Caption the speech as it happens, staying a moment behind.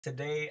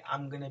Today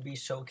I'm going to be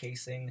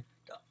showcasing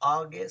the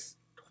August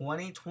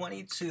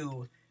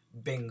 2022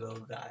 bingo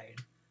guide.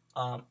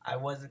 I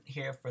wasn't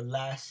here for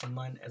last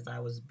month as I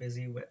was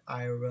busy with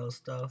IRL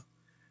stuff,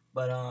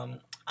 but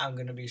I'm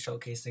going to be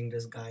showcasing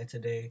this guide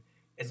today.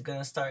 It's going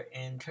to start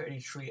in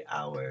 33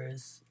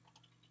 hours,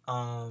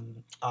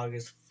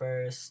 August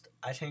 1st.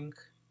 I think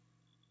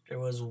there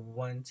was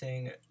one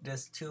thing,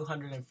 this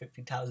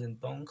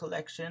 250,000 bone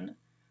collection,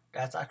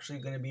 that's actually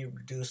going to be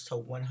reduced to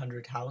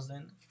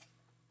 100,000.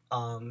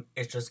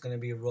 It's just going to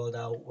be rolled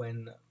out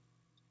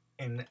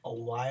in a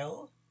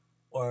while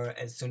or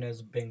as soon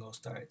as bingo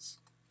starts.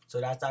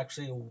 So that's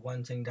actually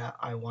one thing that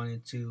I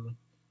wanted to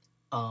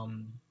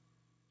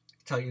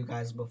tell you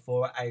guys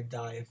before I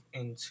dive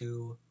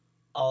into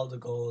all the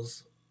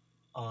goals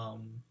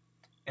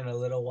in a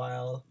little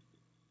while.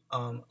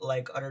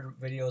 Like other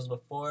videos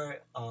before,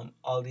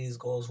 all these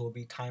goals will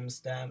be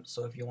timestamped.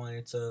 So if you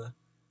wanted to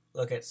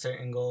look at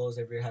certain goals,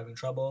 if you're having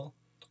trouble,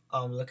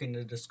 look in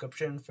the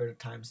description for the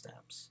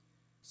timestamps.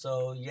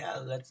 So yeah,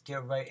 let's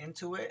get right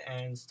into it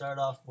and start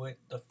off with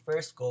the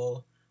first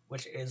goal,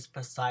 which is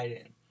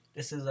Poseidon.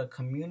 This is a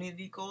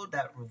community goal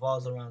that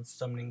revolves around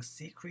summoning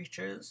sea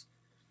creatures.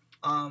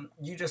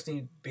 You just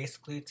need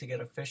basically to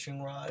get a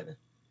fishing rod.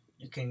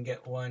 You can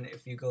get one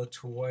if you go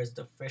towards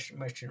the fish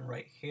merchant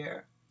right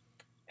here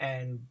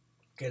and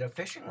get a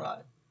fishing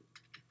rod.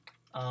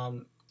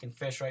 You can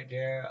fish right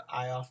there.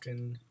 I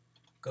often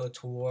go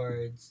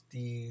towards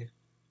the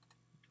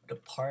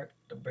park,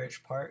 the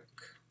birch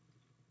park,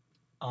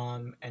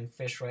 and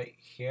fish right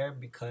here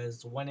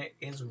because when it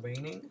is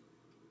raining,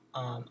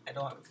 I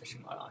don't have a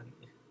fishing rod on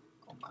me.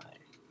 Oh my,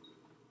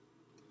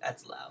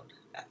 that's loud.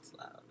 That's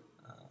loud.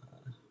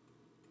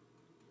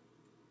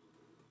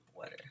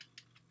 Water.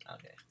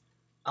 Okay.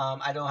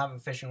 I don't have a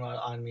fishing rod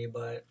on me,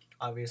 but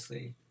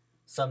obviously,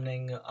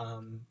 summoning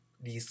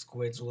these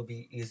squids will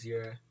be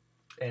easier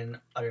than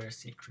other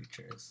sea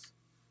creatures.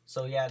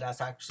 So yeah,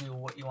 that's actually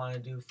what you want to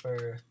do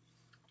for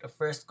the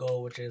first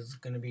goal, which is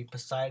going to be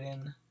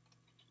Poseidon.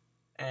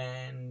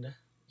 And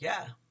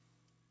yeah,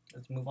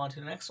 let's move on to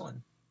the next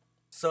one.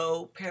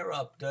 So pair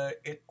up.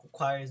 It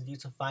requires you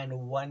to find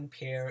one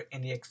pair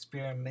in the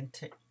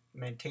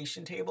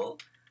experimentation table.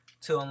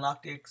 To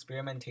unlock the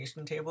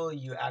experimentation table,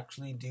 you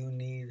actually do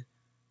need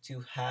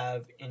to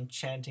have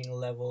enchanting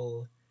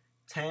level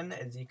 10.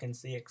 As you can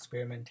see,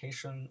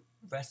 experimentation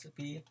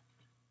recipe.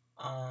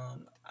 I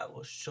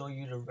will show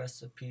you the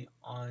recipe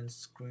on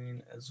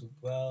screen as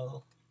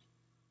well.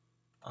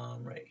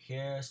 Right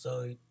here.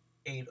 So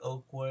 8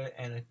 oak wood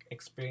and an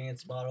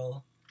experience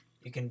bottle.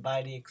 You can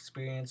buy the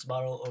experience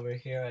bottle over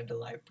here at the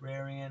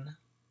librarian.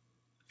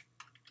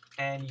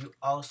 And you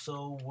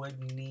also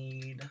would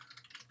need,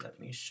 let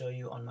me show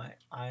you on my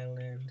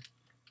island.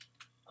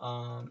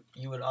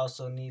 You would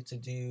also need to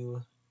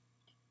do,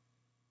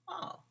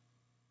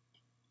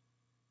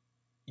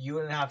 you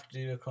wouldn't have to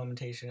do the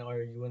chromatation, or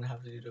you wouldn't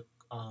have to do the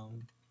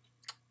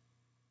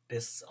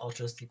this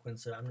ultra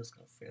sequencer. I'm just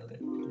gonna fail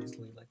it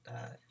easily like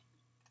that,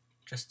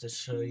 just to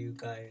show you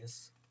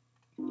guys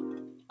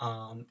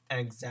an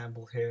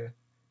example here.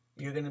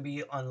 You're gonna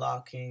be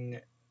unlocking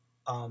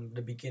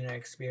the beginner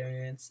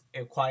experience. It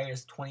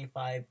requires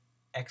 25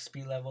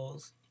 XP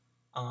levels.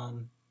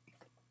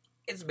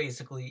 It's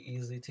basically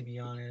easy, to be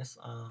honest.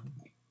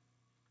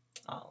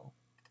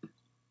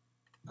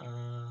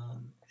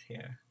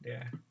 Here,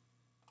 there,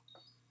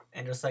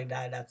 and just like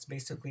that, that's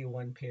basically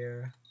one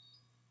pair.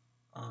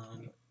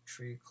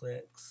 3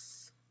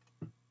 clicks.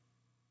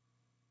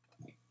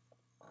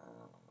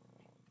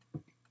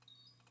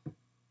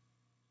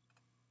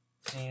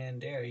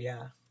 And there,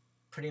 yeah,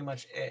 pretty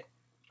much it.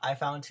 I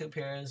found 2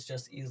 pairs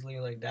just easily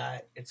like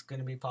that. It's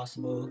gonna be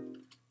possible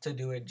to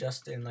do it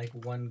just in like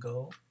one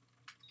go.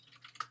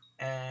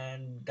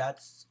 And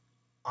that's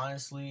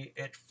honestly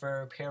it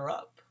for pair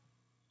up.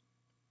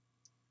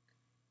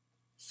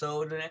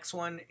 So the next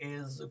one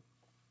is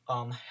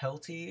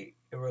healthy.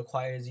 It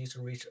requires you to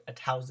reach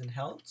 1,000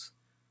 health.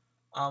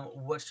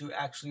 What you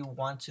actually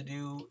want to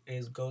do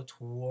is go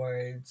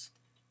towards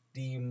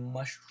the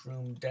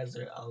mushroom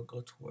desert. I'll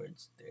go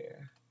towards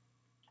there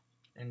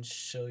and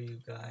show you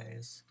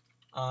guys.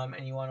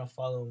 And you want to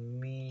follow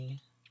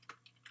me.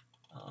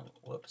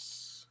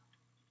 Whoops.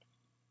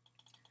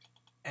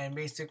 And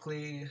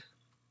basically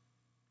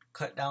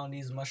cut down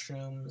these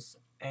mushrooms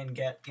and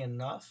get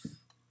enough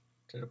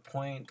to the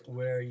point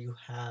where you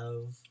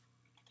have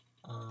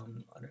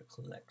other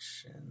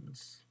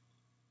collections.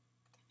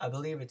 I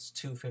believe it's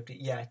 250.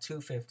 Yeah,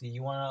 250.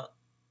 You want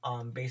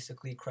to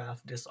basically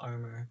craft this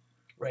armor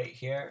right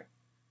here.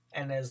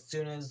 And as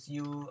soon as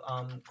you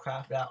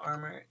craft that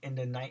armor in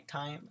the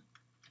nighttime,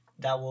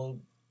 that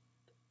will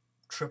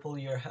triple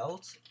your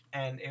health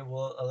and it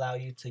will allow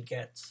you to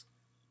get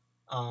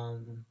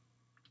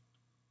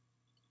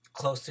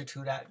closer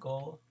to that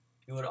goal.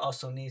 You would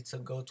also need to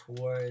go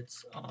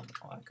towards,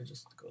 I could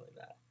just go like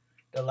that.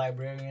 The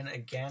librarian,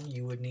 again,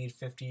 you would need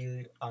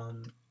 50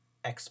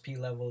 XP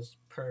levels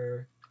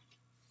per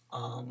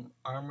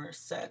armor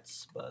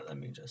sets, but let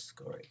me just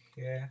go right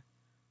here.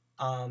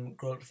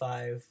 Growth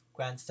 5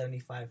 grants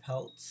 75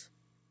 health.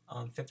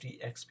 50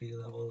 XP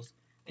levels,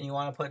 and you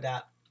want to put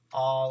that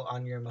all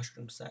on your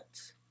mushroom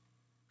set,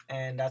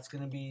 and that's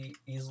going to be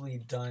easily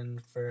done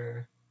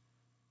for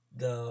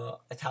the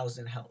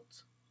 1,000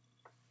 health.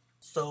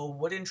 So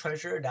wooden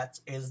treasure, that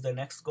is the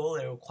next goal.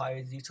 It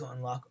requires you to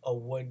unlock a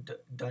wood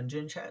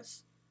dungeon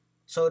chest.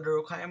 So the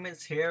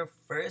requirements here,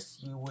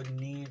 first you would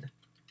need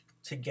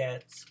to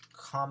get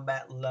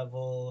combat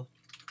level,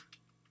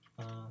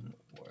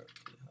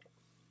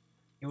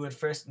 you would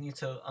first need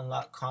to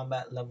unlock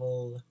combat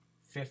level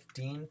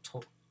 15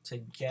 to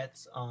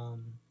get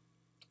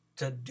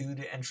to do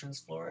the entrance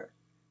floor,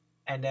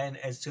 and then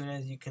as soon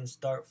as you can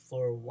start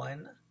floor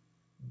 1,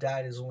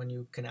 that is when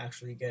you can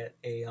actually get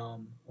a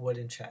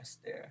wooden chest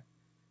there.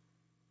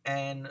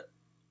 And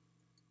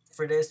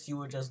for this, you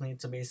would just need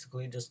to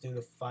basically just do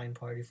the find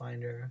party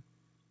finder,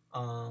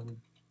 and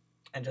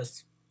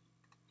just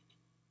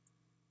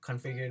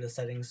configure the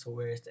settings to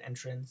where it's the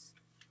entrance.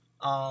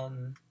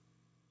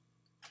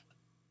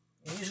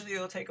 Usually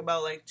it'll take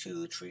about like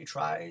 2-3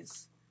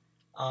 tries,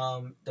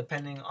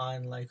 depending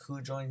on like who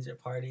joins your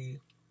party.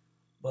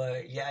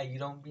 But yeah, you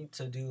don't need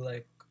to do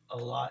like a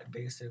lot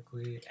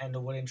basically, and the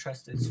wooden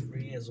chest is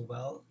free as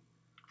well.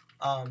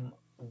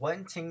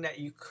 One thing that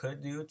you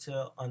could do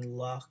to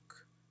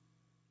unlock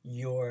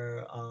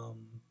your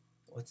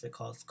what's it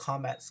called,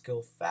 combat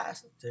skill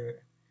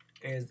faster,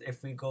 is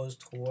if we goes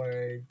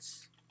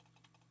towards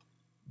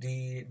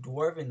the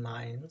dwarven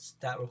mines,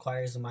 that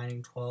requires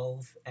mining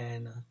 12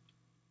 and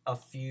a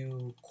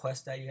few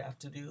quests that you have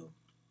to do.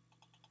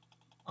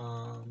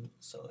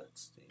 So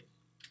let's see.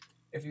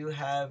 If you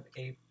have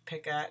a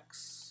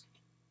pickaxe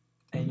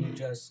and you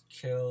just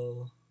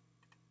kill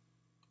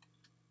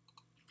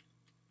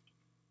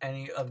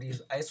any of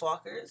these ice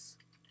walkers,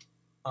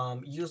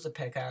 use the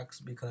pickaxe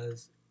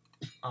because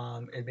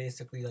it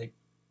basically like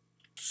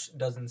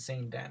does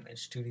insane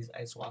damage to these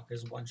ice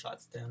walkers,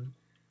 one-shots them,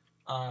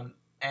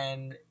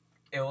 and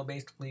it will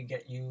basically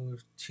get you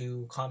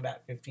to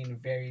combat 15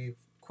 very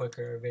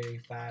quicker, very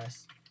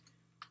fast,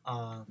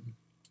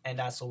 and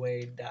that's the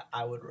way that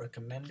I would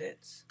recommend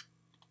it.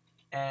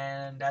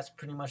 And that's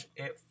pretty much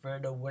it for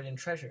the wooden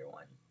treasure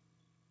one.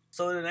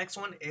 So the next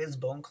one is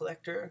bone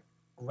collector.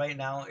 Right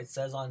now it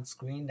says on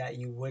screen that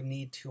you would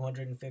need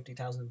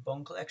 250,000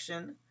 bone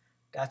collection.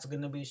 That's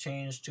going to be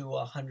changed to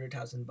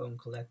 100,000 bone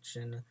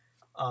collection,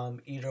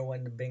 either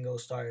when the bingo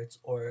starts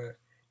or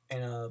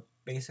in a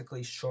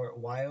basically short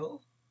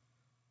while.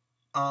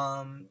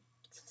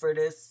 For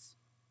this,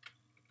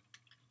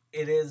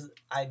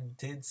 I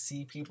did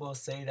see people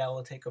say that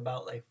will take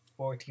about like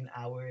 14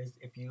 hours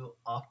if you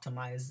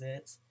optimize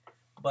it.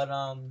 But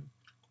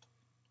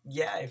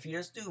yeah, if you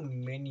just do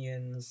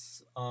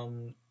minions,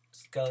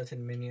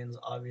 skeleton minions,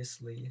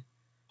 obviously,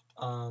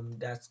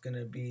 that's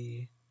gonna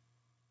be,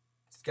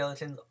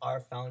 skeletons are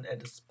found at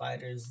the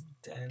spider's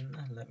den.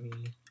 Let me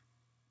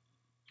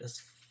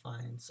just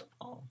find some.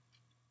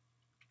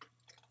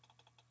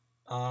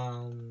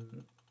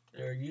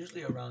 They're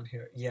usually around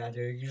here. Yeah,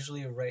 they're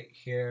usually right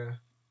here,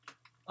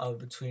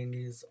 between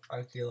these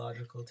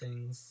archaeological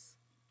things.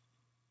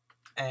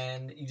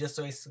 And you just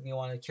basically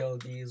want to kill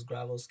these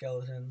gravel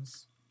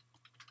skeletons.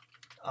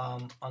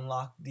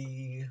 Unlock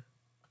the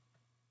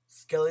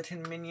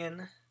skeleton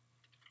minion.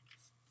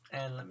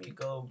 And let me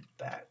go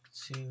back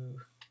to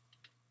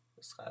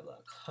the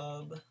Skyblock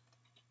hub.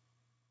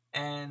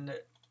 And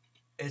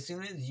as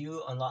soon as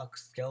you unlock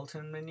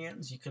skeleton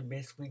minions, you can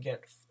basically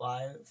get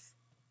 5.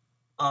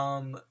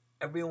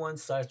 Everyone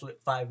starts with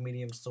 5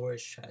 medium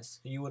storage chests.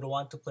 You would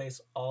want to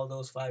place all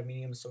those 5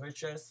 medium storage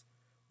chests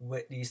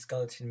with these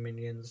skeleton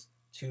minions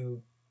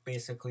to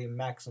basically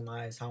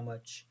maximize how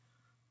much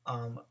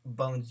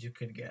bones you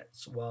could get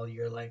while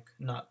you're like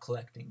not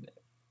collecting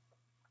it.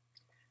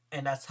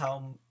 And that's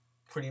how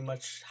pretty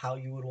much how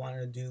you would want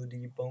to do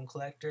the bone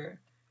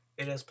collector.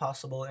 It is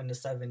possible in the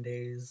 7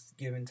 days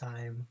given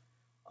time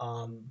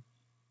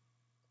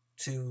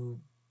to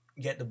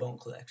get the bone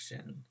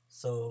collection,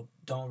 so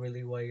don't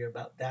really worry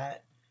about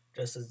that.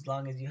 Just as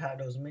long as you have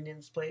those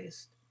minions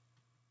placed,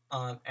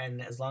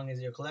 and as long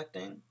as you're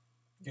collecting,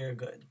 you're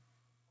good.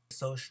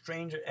 So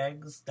stranger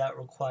eggs, that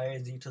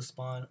requires you to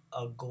spawn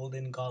a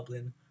golden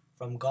goblin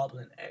from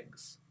goblin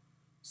eggs.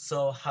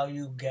 So how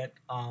you get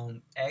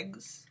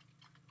eggs,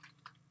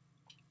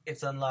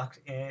 it's locked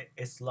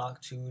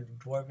to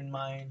dwarven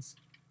mines.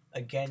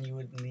 Again, you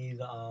would need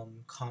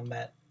not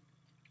combat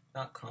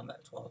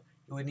 12.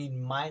 You would need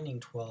mining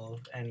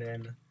 12 and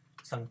then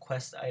some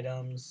quest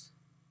items.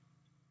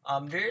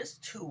 There's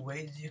 2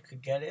 ways you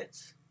could get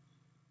it.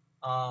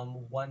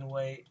 One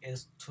way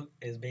is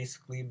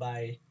basically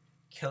by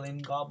killing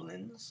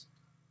goblins,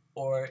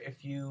 or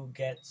if you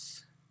get,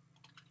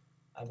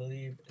 I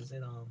believe,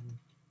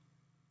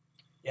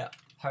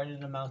 Heart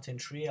of the Mountain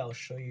Tree. I'll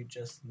show you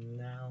just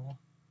now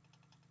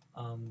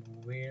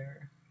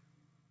where.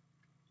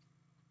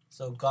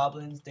 So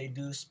goblins, they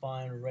do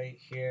spawn right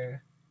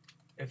here.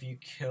 If you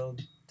kill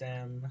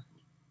them,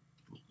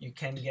 you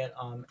can get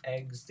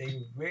eggs.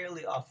 They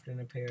rarely often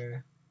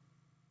appear.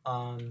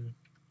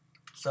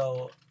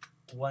 So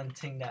one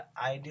thing that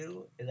I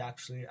do is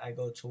actually I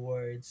go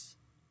towards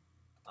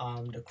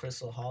the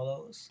Crystal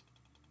Hollows.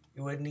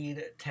 You would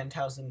need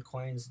 10,000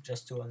 coins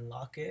just to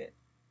unlock it,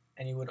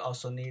 and you would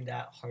also need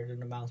that Heart of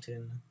the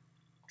Mountain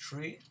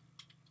tree.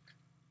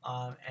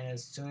 And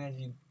as soon as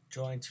you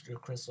join to the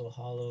Crystal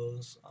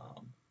Hollows,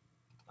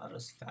 I'll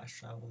just fast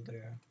travel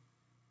there.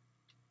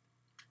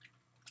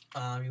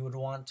 You would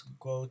want to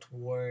go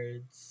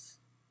towards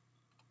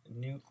the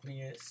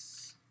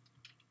Nucleus,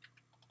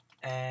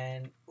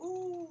 and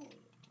ooh,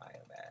 my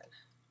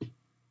bad.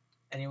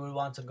 And you would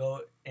want to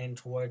go in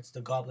towards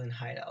the Goblin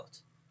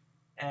Hideout.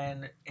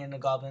 And in the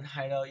Goblin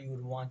Hideout, you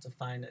would want to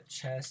find a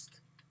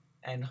chest,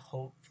 and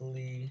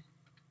hopefully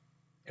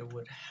it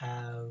would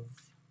have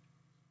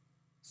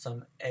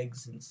some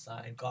eggs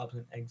inside,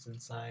 goblin eggs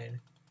inside,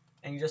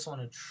 and you just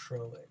want to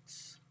throw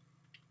it.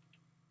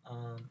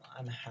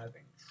 I'm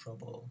having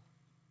trouble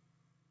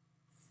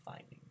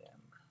finding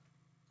them.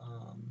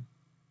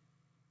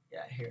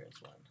 Yeah, here's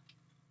one.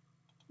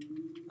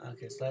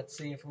 Okay, so let's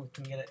see if we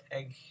can get an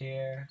egg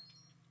here.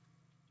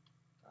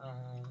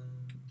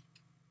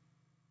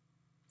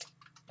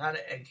 Not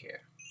an egg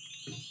here.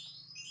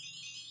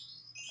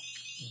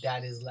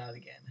 That is loud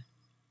again.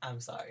 I'm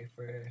sorry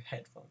for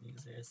headphone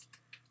users.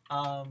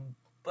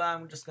 But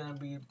I'm just gonna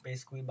be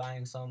basically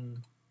buying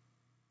some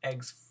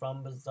eggs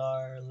from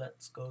Bazaar.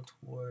 Let's go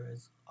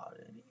towards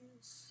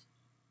oddities.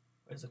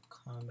 Where's the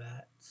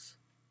combat?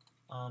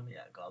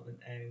 Yeah, goblin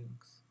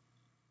eggs.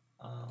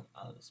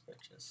 I'll just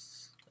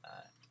purchase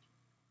that.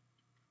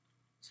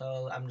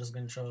 So I'm just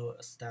gonna throw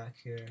a stack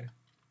here.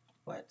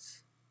 What?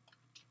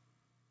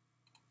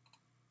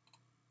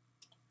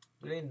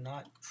 Do they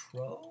not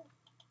throw?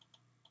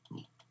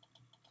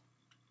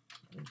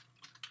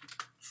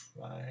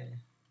 Try.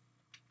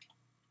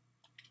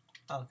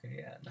 Okay,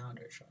 yeah, now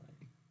they're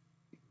showing.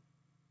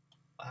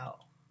 Wow.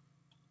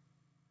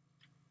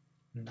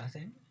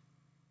 Nothing?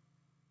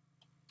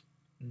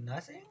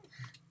 Nothing?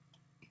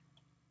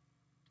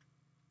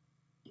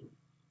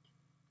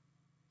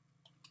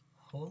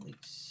 Holy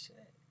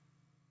shit.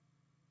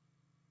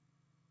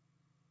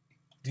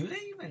 Do they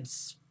even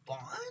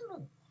spawn?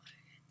 What?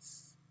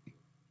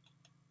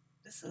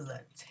 This is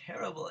a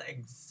terrible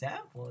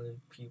example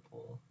of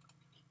people.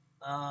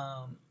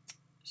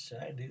 Should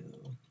I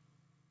do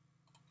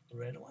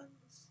red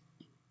ones?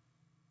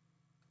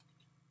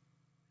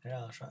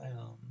 Yeah, I'll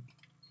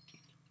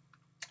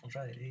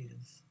try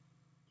these.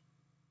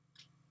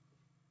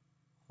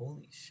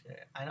 Holy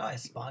shit. I know I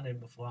spawned it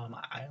before on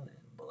my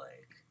island, but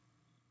like,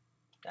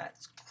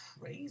 that's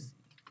crazy.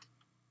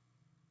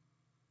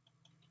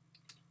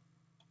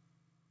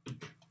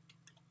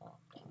 Oh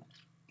god.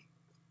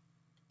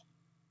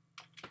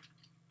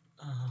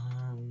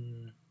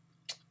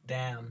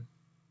 Damn.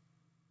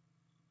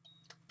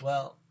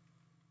 Well,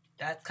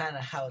 that's kind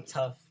of how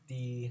tough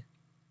the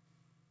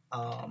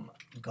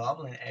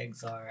goblin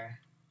eggs are.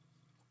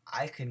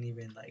 I couldn't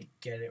even like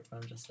get it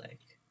from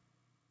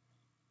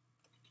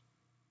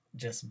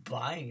just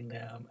buying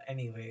them.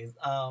 Anyways,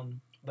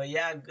 but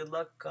yeah, good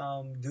luck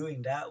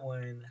doing that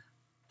one.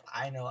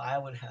 I know I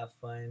would have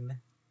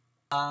fun.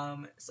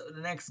 So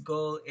the next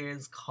goal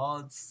is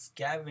called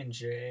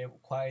Scavenger. It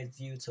requires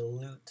you to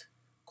loot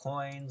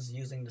coins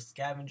using the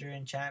Scavenger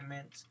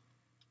enchantment.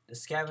 The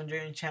Scavenger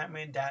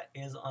enchantment that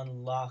is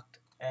unlocked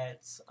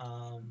at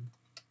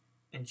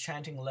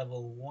enchanting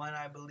level 1,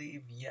 I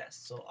believe. Yes,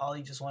 so all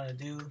you just want to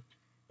do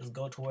is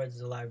go towards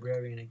the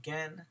librarian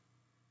again,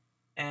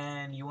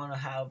 and you want to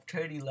have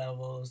 30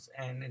 levels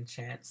and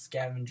enchant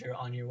Scavenger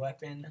on your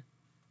weapon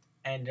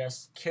and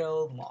just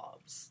kill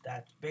mobs.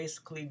 That's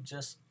basically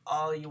just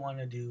all you want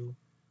to do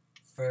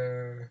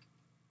for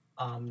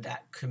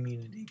that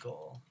community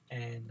goal,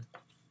 and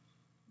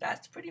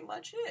that's pretty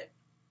much it.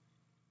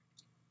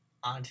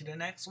 On to the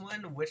next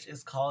one, which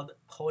is called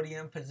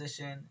Podium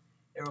Position.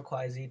 It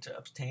requires you to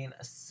obtain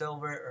a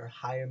silver or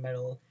higher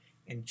medal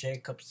in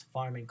Jacob's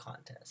Farming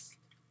Contest.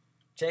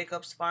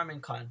 Jacob's Farming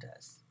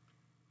Contest.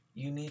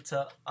 You need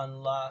to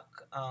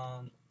unlock,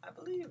 I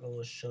believe it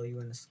will show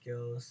you in the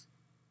skills.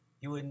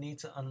 You would need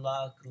to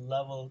unlock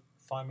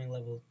farming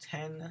level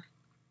 10,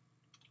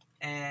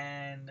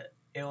 and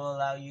it will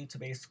allow you to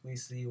basically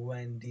see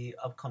when the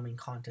upcoming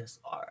contests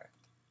are.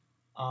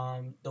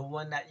 The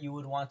one that you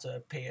would want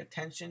to pay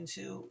attention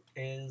to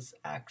is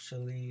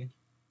actually,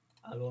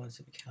 I'll go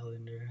into the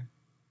calendar,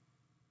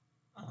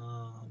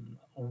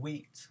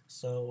 wheat.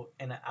 So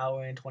in an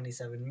hour and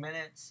 27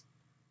 minutes,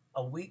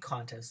 a wheat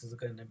contest is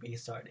going to be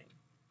starting.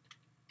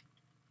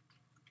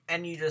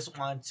 And you just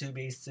want to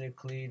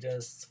basically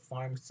just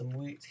farm some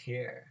wheat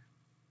here.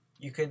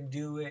 You could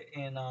do it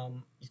in,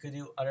 you could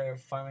do other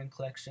farming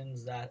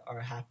collections that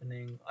are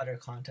happening, other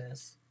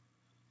contests.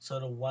 So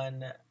the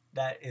one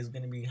that is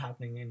going to be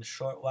happening in a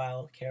short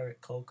while, carrot,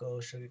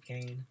 cocoa,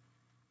 sugarcane.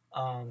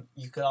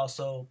 You could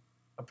also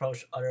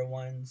approach other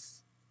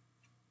ones,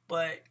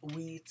 but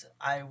wheat,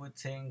 I would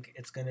think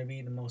it's going to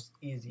be the most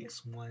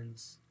easiest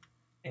ones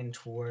in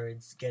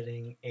towards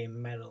getting a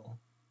medal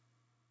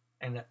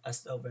and a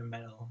silver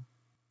medal.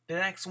 The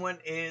next one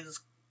is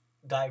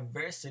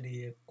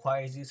diversity. It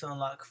requires you to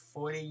unlock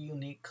 40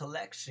 unique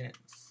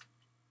collections.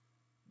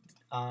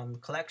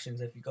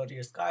 collections. If you go to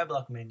your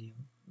skyblock menu,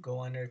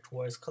 go under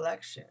towards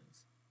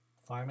collections,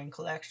 farming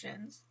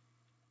collections.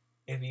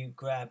 If you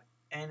grab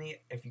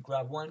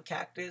one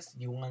cactus,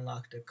 you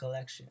unlock the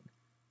collection.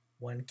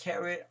 One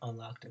carrot,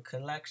 unlock the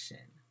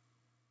collection.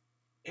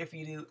 If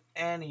you do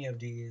any of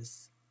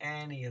these,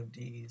 any,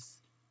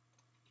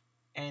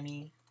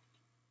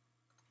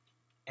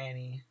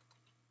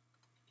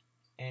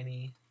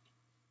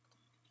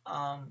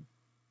 I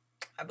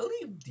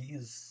believe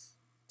these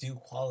do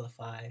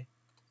qualify.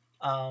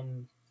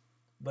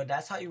 But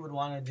that's how you would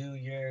want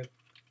to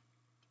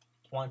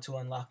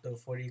unlock the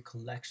 40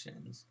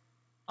 collections.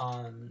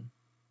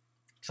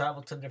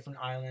 Travel to different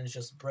islands,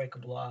 just break a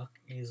block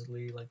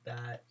easily like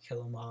that,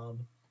 kill a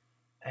mob,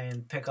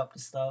 and pick up the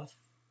stuff,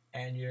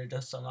 and you're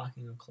just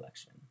unlocking a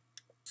collection.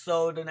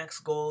 So the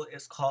next goal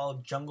is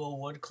called Jungle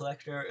Wood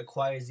Collector. It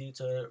requires you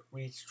to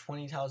reach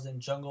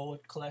 20,000 Jungle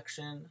Wood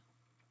collection.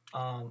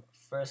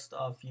 First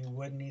off, you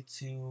would need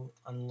to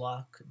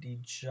unlock the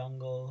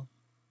jungle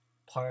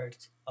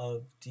part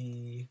of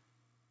the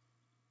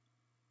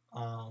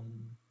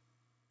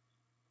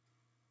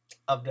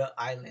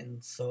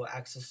island. So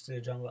access to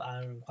the jungle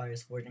island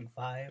requires forging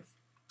 5.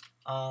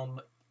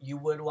 You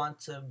would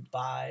want to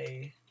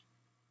buy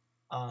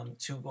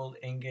 2 gold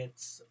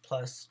ingots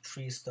plus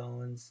tree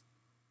stones.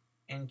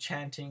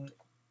 Enchant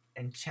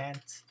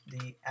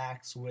the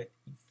axe with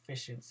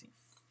efficiency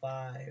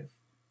 5.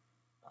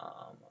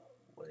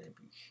 Would it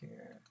be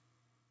here?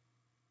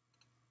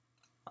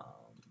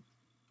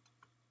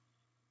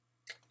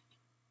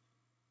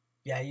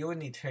 Yeah, you would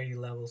need 30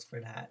 levels for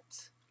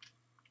that.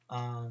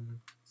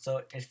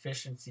 So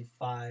efficiency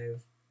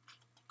 5.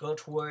 Go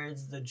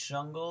towards the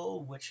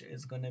jungle, which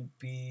is gonna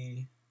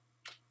be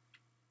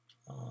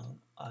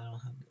I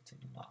don't have the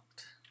thing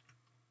locked.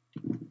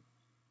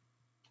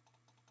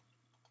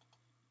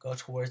 Go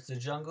towards the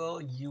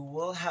jungle. You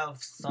will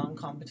have some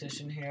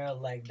competition here,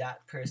 like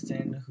that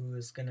person who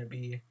is gonna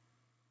be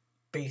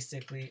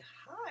basically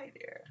hi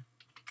there.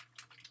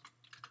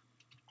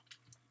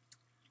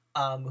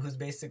 Who's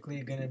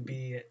basically gonna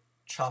be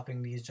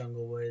chopping these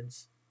jungle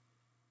woods.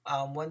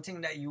 One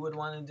thing that you would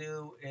want to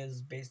do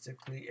is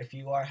basically, if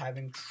you are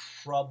having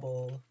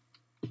trouble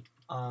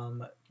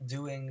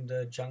doing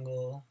the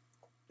jungle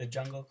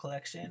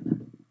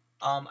collection,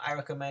 I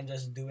recommend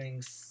just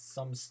doing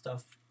some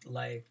stuff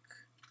like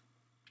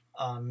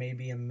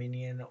maybe a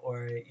minion,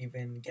 or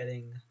even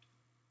getting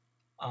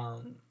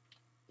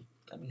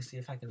let me see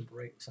if I can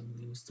break some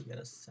leaves to get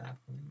a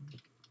sapling.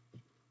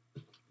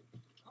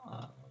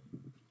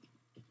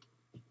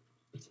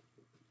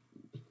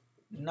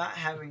 Not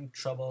having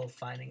trouble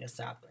finding a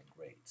sapling,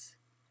 great.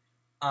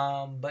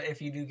 But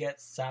if you do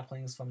get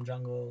saplings from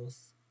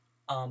jungles,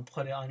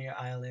 put it on your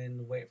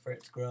island, wait for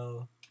it to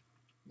grow.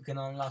 You can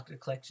unlock the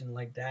collection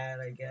like that,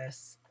 I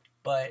guess.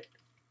 But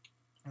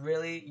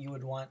really, you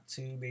would want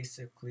to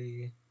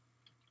basically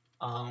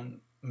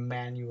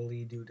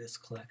manually do this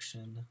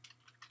collection.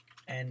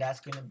 And that's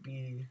going to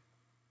be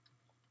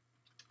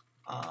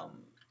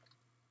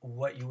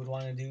what you would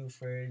want to do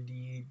for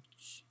the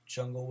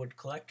Jungle Wood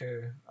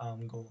Collector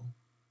goal.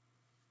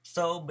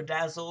 So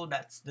Bedazzled,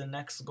 that's the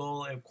next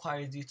goal. It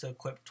requires you to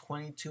equip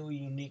 22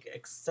 unique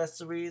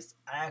accessories.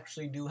 I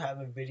actually do have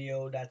a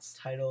video that's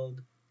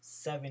titled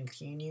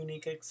 17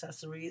 unique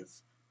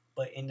accessories,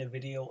 but in the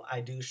video I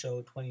do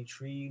show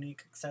 23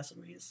 unique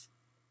accessories.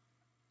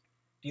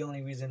 The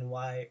only reason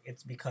why,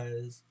 it's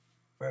because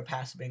for a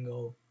past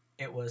bingo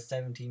it was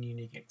 17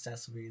 unique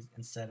accessories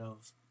instead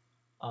of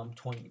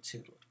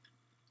 22.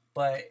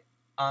 But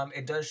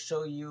it does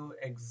show you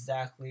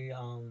exactly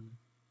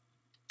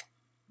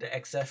the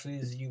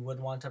accessories you would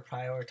want to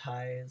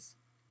prioritize,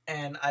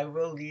 and I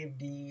will leave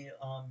the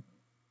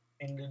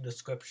in the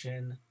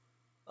description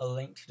a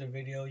link to the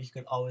video. You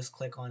could always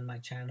click on my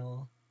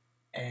channel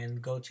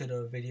and go to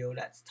the video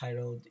that's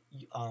titled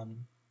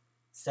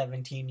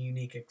 17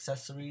 unique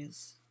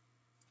accessories,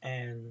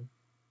 and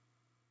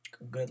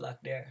good luck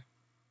there.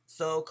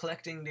 So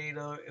collecting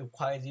data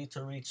requires you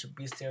to reach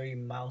Bestiary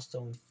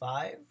milestone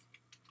 5.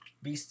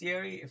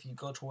 Bestiary, if you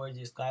go towards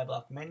your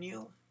skyblock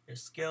menu, your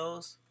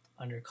skills,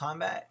 under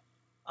combat,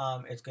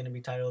 it's going to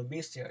be titled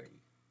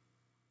Bestiary.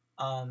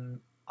 On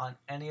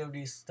any of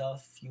these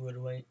stuff, you would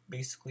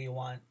basically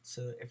want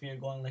to, if you're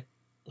going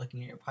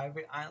looking at your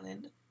private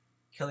island,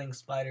 killing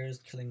spiders,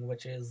 killing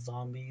witches,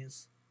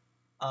 zombies,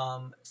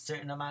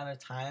 certain amount of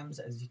times,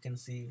 as you can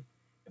see,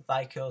 if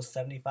I kill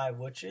 75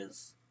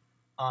 witches,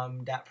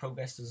 that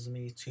progresses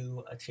me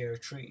to a tier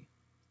 3.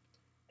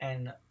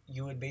 And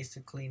you would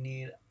basically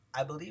need,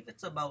 I believe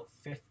it's about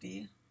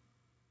 50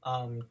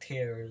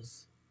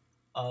 tiers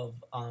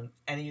of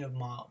any of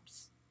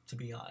mobs, to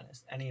be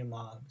honest, any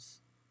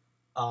mobs,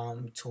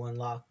 to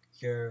unlock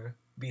your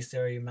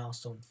Bestiary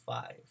milestone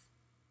 5.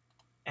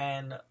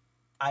 And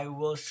I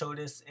will show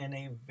this in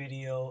a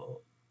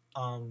video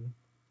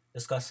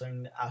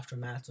discussing the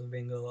aftermath of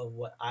bingo of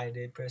what I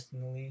did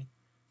personally.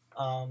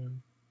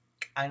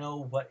 I know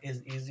what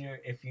is easier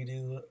if you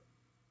do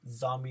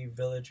zombie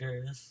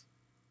villagers,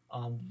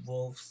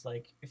 wolves.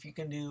 Like if you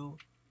can do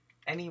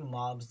any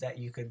mobs that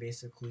you could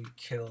basically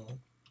kill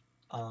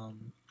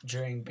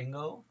during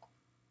bingo.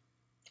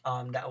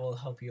 That will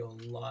help you a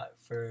lot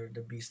for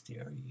the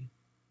Bestiary.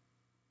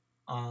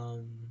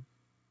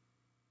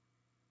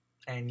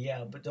 And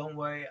yeah, but don't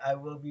worry, I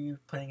will be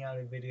putting out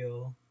a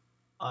video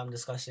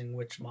discussing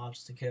which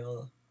mobs to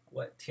kill,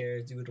 what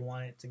tiers you would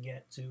want it to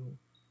get to.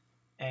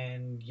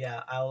 And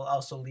yeah, I'll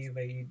also leave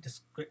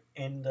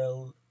in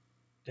the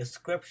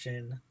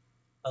description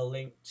a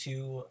link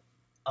to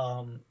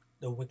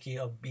the wiki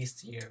of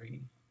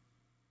Bestiary.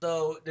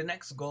 So the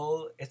next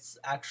goal, it's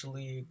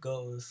actually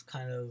goes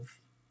kind of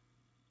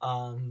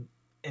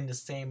in the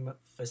same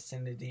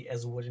vicinity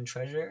as Wooden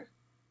Treasure.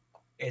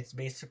 It's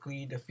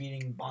basically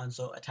defeating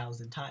Bonzo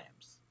 1,000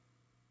 times.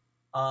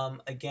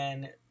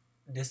 Again,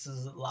 this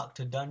is locked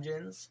to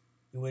dungeons.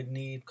 You would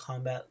need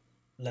combat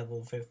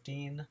level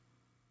 15.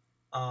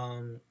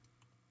 And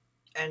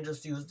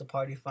just use the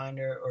party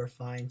finder or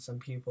find some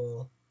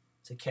people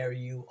to carry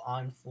you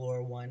on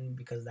floor 1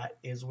 because that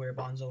is where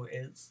Bonzo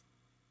is.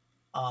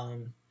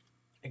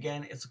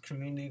 Again, it's a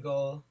community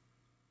goal.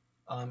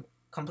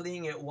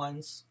 Completing it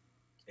once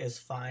is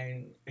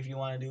fine. If you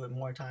want to do it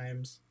more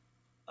times,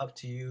 up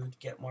to you to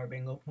get more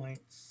bingo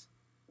points.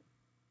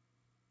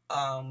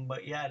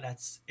 But yeah,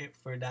 that's it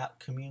for that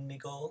community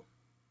goal.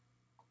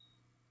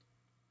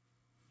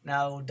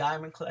 Now,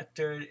 Diamond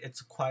Collector, it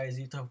requires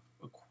you to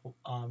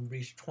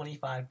reach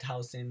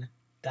 25,000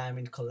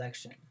 diamond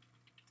collection.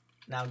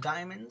 Now,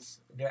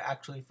 diamonds, they're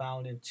actually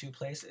found in 2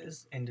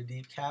 places in the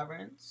deep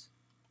caverns.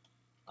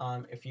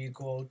 If you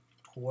go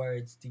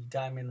towards the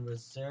Diamond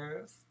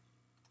Reserve,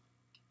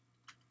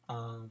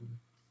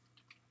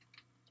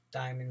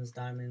 diamonds,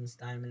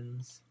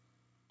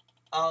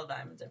 all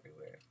diamonds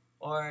everywhere.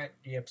 Or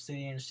the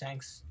Obsidian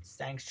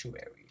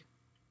Sanctuary,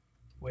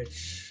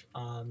 which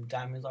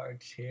diamonds are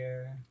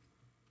here.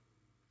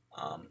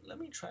 Let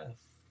me try to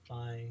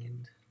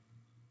find.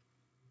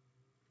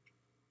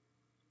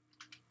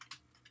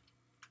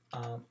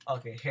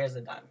 Okay, here's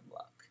a diamond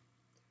block.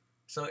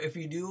 So if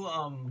you do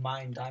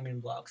mine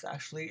diamond blocks,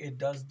 actually it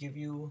does give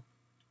you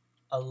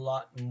a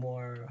lot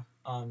more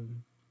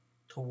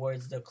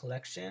towards the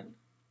collection.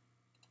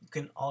 You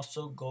can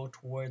also go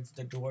towards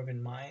the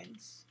Dwarven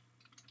Mines,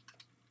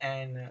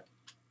 and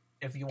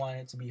if you want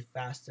it to be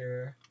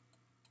faster,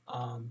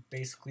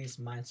 basically just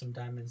mine some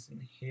diamonds in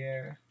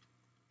here.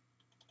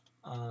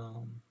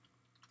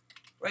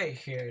 Right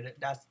here,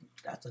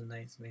 that's a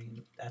nice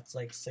vein. That's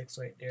like 6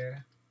 right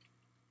there.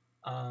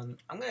 I'm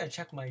gonna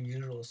check my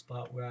usual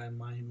spot where I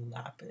mine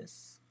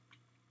lapis,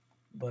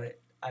 but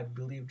I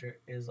believe there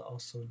is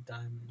also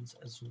diamonds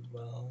as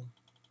well.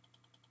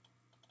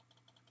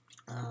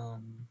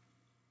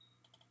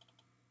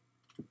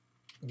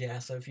 Yeah,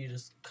 so if you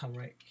just come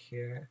right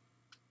here,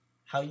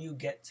 how you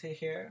get to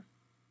here,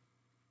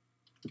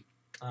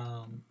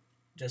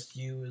 just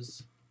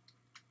use,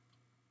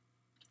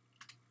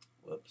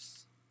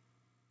 whoops,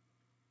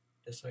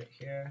 this right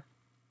here,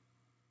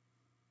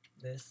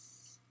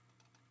 this,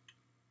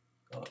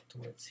 go up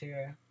towards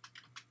here,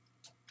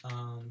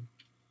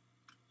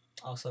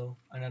 also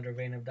another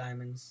vein of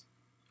diamonds,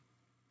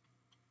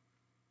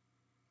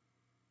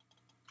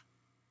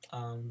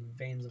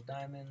 veins of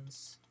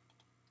diamonds,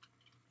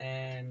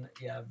 and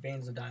yeah,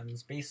 veins of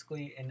diamonds,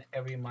 basically in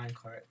every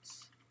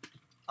minecarts.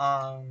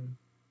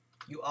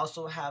 You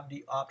also have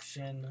the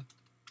option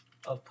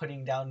of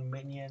putting down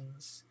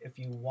minions if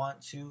you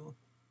want to.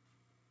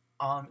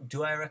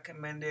 Do I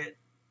recommend it?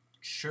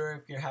 Sure,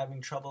 if you're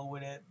having trouble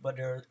with it, but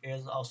there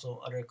is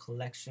also other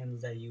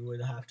collections that you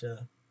would have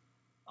to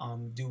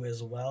do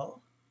as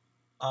well.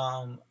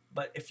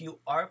 But if you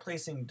are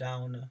placing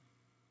down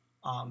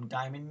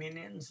diamond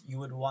minions, you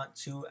would want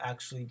to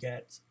actually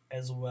get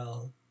as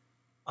well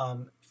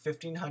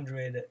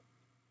 1500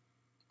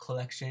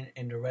 collection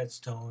in the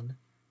redstone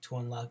to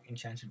unlock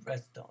enchanted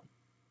redstone,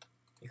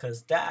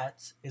 because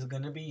that is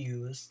going to be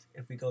used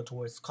if we go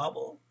towards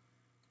cobble.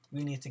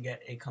 We need to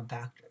get a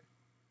compactor.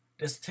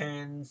 This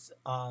turns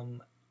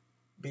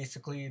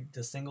basically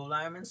the single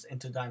diamonds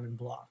into diamond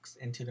blocks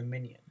into the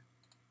minion,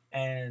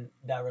 and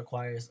that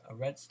requires a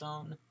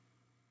redstone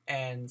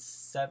and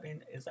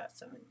 7, is that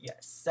 7?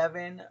 Yes,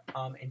 7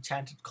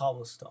 enchanted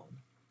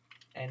cobblestone.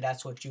 And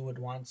that's what you would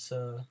want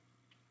to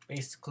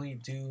basically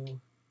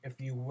do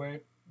if you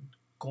were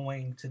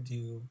going to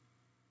do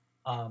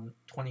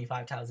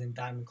 25,000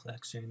 diamond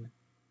collection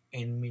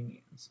in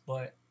minions.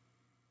 But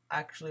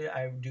actually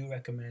I do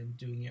recommend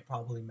doing it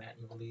probably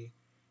manually,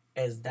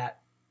 as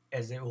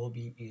it will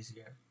be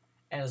easier,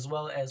 and as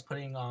well as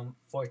putting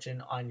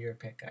fortune on your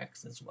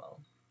pickaxe as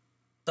well.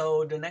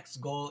 So the next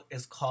goal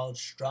is called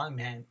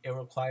Strongman. It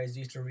requires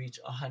you to reach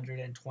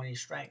 120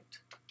 strength.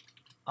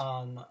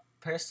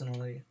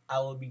 Personally, I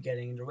will be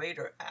getting the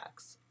Raider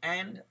Axe,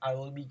 and I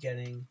will be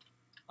getting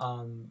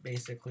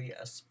basically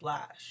a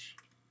splash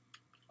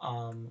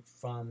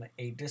from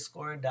a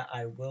Discord that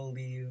I will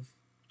leave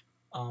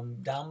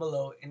down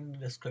below in the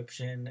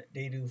description.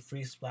 They do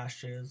free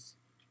splashes,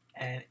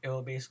 and it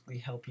will basically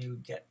help you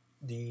get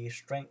the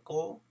strength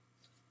goal.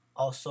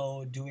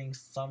 Also doing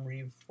some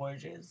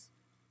reforges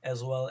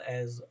as well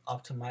as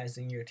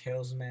optimizing your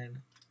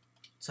Tailsman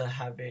to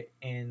have it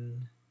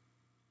in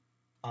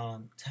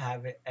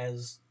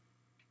as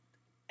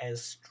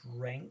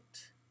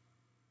strength.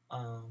 I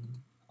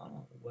don't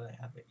know what I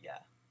have it. Yeah.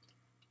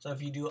 So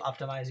if you do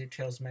optimize your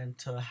Tailsman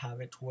to have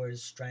it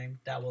towards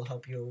strength, that will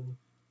help you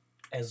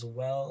as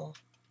well.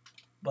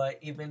 But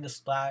even the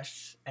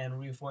splash and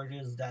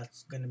reforges,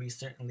 that's going to be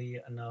certainly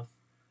enough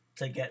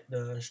to get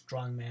the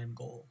strongman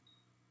goal.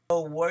 A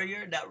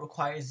warrior, that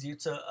requires you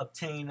to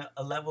obtain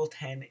a level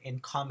 10 in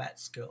combat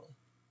skill.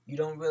 You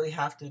don't really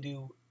have to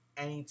do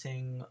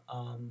anything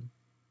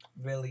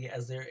really,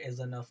 as there is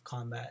enough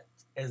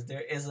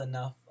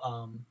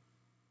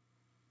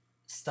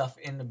stuff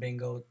in the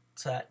bingo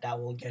that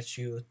will get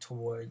you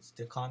towards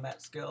the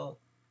combat skill.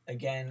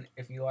 Again,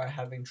 if you are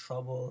having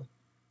trouble,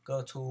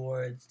 go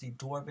towards the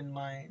Dwarven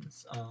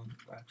Mines.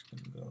 We're actually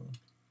gonna go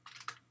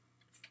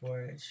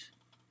forage.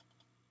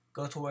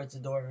 Go towards the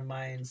Dwarven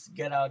Mines,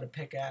 get out a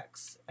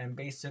pickaxe, and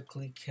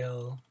basically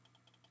kill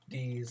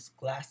these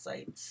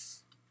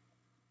glassites,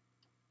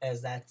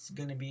 as that's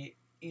gonna be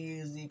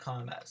easy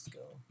combat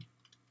skill.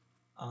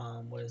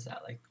 What is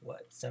that, like,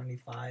 what,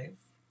 75?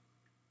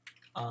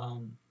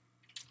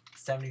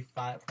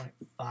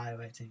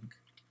 75.5, I think,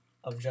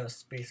 of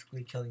just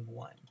basically killing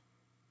one.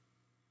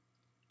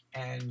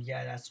 And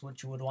yeah, that's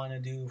what you would want to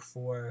do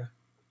for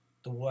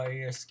the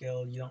warrior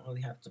skill. You don't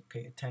really have to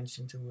pay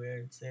attention to where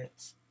it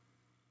sits.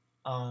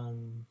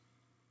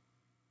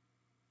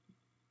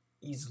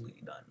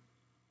 Easily done.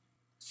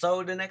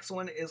 So the next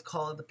one is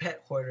called the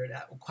Pet Hoarder,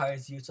 that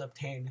requires you to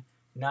obtain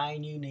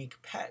 9 unique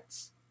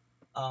pets.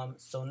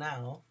 So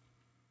now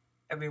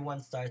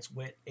everyone starts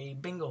with a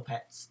bingo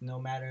pets, no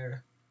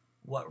matter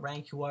what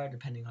rank you are,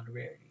 depending on the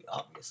rarity,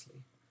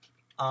 obviously.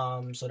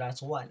 So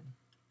that's 1.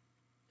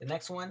 The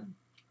next one,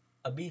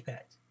 a bee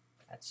pet.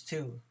 That's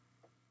 2.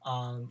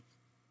 2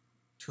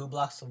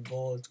 blocks of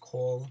gold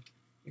coal.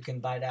 You can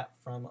buy that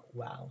from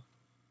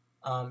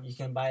you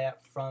can buy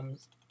that from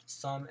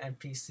some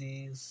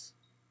NPCs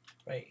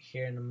right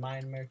here in the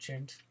mine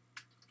merchant,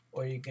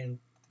 or you can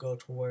go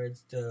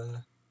towards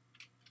the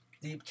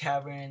deep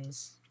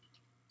caverns.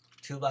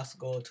 2 blocks of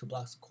gold, 2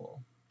 blocks of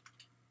coal.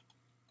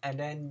 And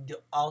then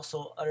the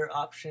also other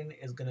option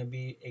is going to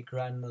be a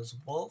Grandma's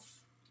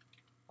Wolf.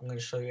 I'm going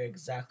to show you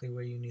exactly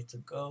where you need to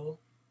go,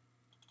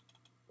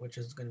 which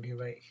is going to be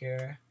right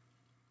here.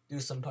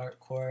 Do some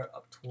parkour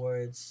up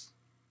towards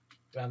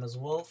Grandma's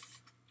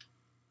Wolf.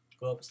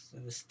 Go up to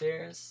the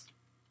stairs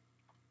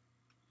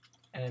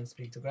and then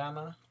speak to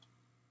Grandma.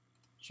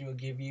 She will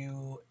give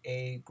you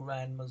a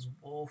Grandma's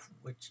Wolf,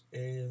 which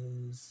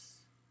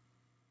is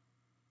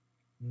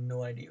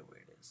no idea where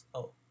it is.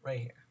 Oh, right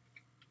here.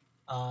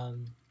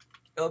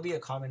 It'll be a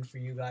common for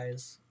you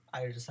guys.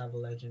 I just have a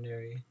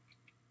legendary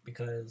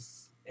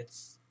because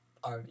it's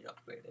already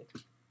upgraded.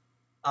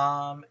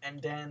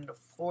 And then the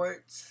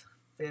 4th,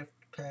 5th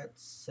pet,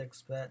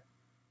 6th pet.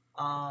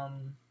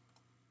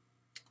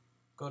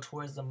 Go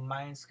towards the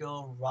Mind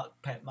Skill Rock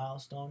Pet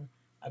Milestone.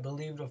 I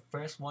believe the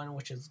first one,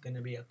 which is going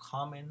to be a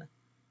common,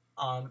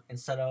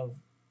 instead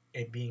of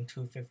it being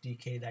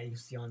 250k that you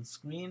see on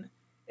screen,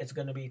 it's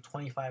going to be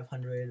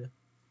 2500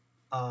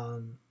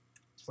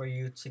 for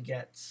you to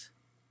get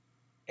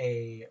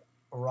a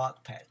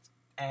rock pet.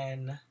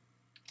 And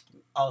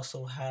we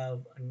also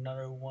have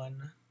another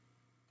one.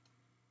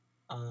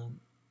 I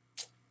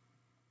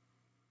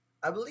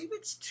believe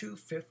it's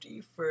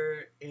 250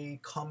 for a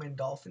common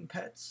dolphin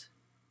pet.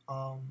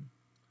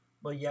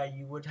 But yeah,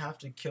 you would have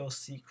to kill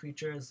sea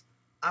creatures.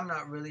 I'm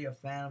not really a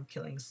fan of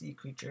killing sea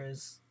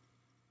creatures.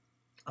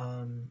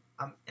 I'm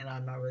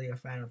not really a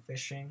fan of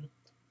fishing,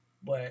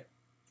 but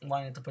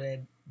wanted to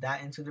put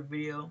that into the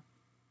video.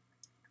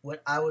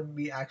 What I would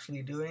be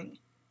actually doing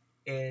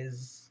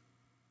is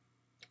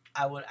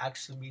if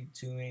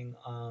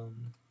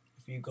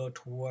you go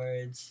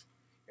towards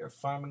your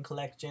farming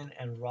collection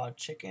and raw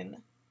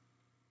chicken,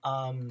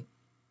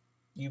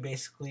 you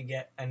basically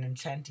get an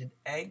enchanted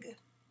egg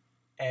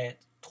at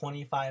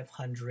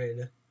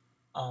 2500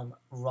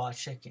 raw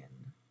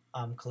chicken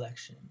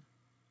collection.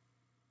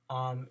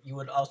 You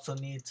would also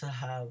need to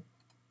have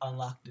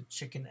unlocked the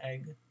chicken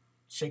head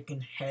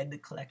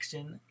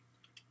collection.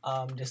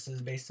 This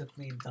is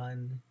basically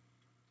done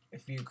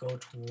if you go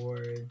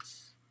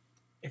towards,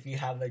 if you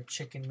have a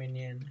chicken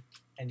minion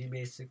and you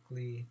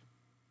basically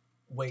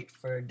wait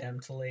for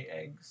them to lay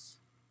eggs.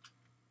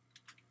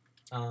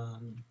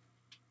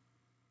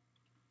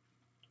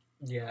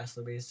 Yeah,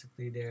 so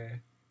basically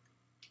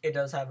it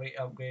does have a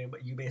upgrade,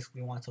 but you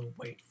basically want to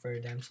wait for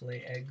them to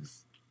lay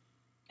eggs,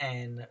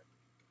 and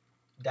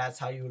that's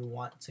how you would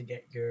want to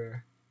get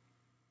your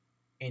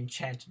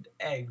enchanted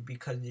egg,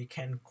 because you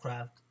can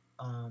craft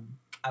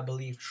I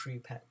believe 3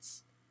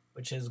 pets,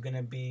 which is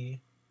gonna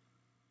be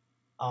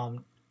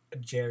a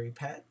Jerry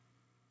pet,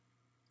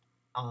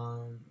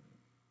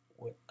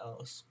 what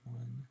else,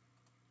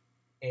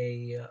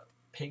 a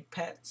pig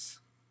pet,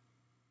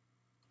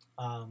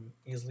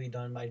 easily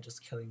done by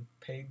just killing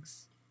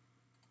pigs.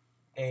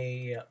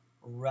 A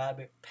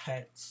rabbit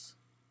pet,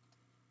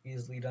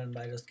 easily done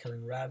by just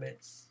killing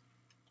rabbits.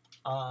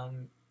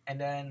 And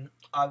then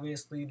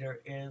obviously there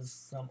is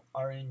some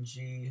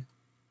RNG,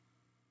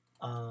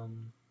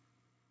 um,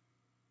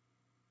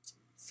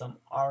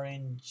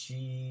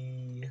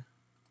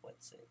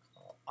 what's it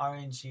called?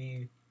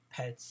 RNG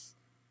pets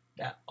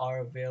that are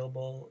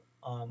available.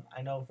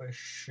 I know for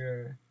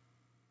sure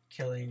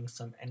killing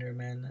some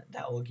Endermen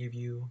that will give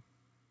you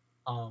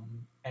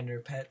Ender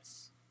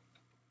pets,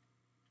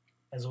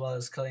 as well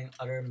as killing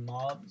other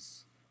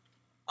mobs.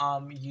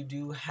 You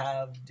do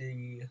have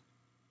the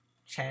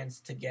chance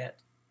to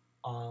get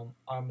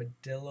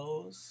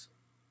armadillos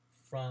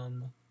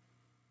from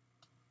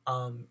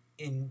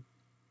in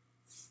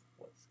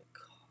what's it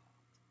called?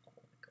 Oh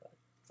my god!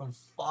 From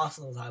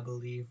fossils, I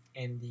believe,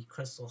 in the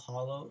Crystal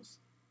Hollows.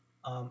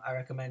 I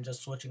recommend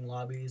just switching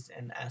lobbies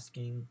and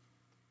asking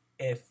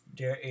if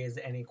there is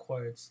any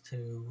quartz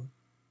to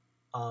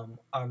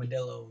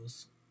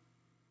armadillos.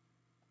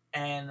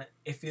 And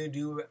if you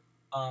do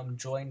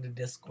join the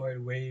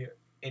Discord where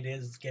it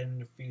is getting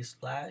the free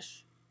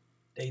splash,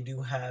 they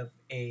do have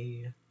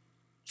a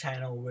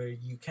channel where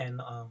you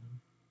can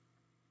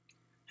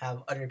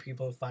have other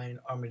people find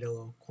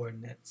armadillo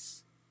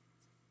coordinates,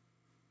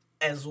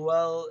 as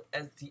well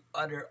as the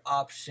other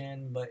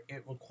option, but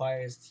it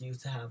requires you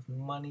to have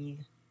money.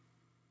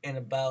 In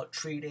about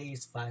 3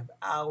 days, 5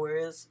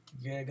 hours,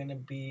 you're gonna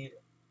be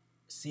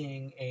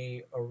seeing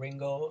a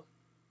Ringo,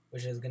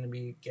 which is gonna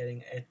be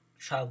getting a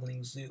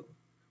traveling zoo.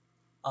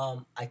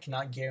 I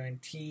cannot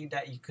guarantee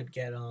that you could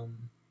get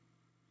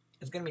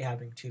it's gonna be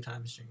happening 2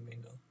 times during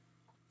bingo.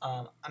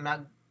 I'm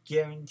not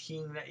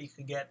guaranteeing that you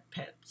could get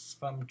pets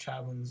from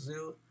traveling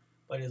zoo,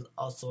 but it's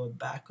also a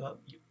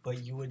backup.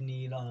 But you would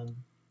need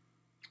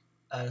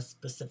a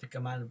specific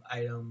amount of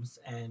items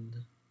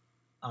and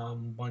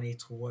money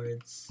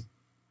towards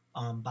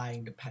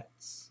buying the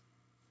pets.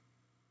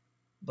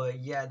 But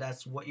yeah,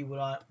 that's what you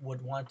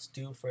would want to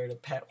do for the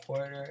pet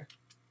hoarder.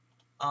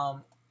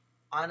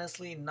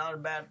 Honestly, not a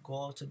bad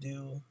goal to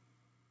do,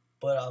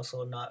 but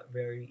also not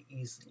very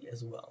easy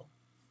as well.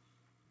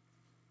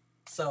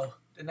 So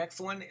the next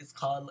one is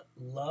called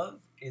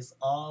Love is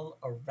All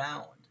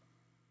Around.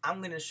 I'm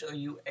going to show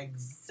you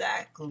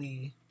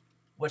exactly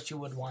what you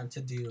would want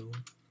to do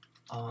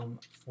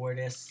for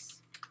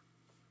this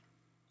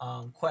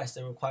quest.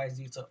 It requires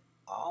you to,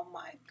 oh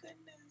my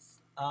goodness,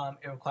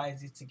 it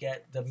requires you to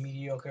get the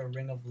mediocre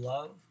Ring of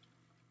Love.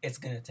 It's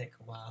going to take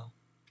a while.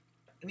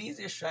 An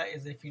easier strat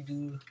is if you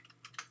do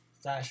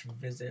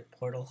 /visit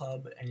Portal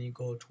Hub and you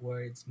go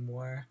towards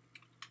more.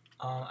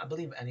 I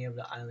believe any of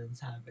the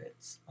islands have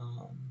it.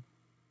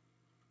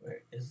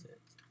 Where is it?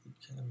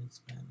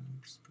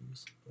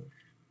 Spruce Bush.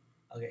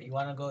 Okay, you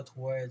want to go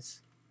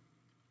towards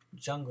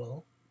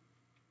jungle,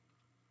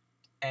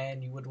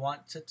 and you would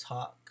want to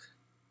talk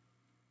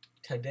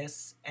to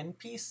this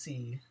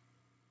NPC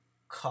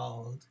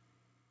called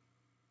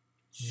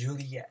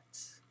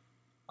Juliet.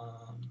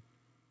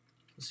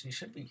 She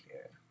should be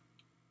here.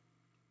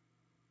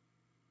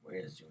 Where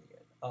is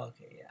Juliet? Oh,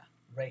 okay, yeah,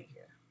 right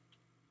here.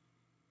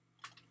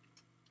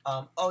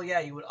 Oh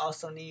yeah, you would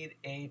also need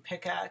a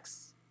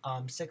pickaxe,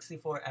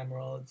 64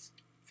 emeralds,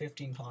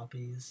 15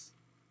 poppies.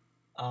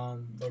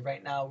 But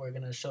right now we're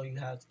gonna show you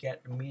how to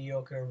get the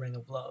mediocre Ring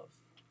of Love.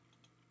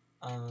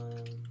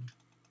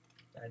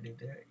 Did I do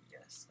there?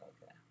 Yes,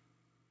 okay.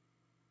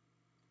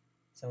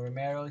 So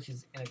Romero,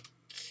 he's in a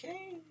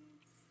cave.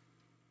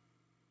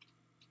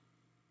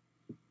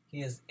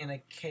 He is in a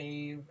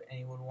cave, and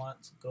he would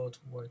want to go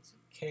towards the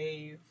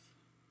cave.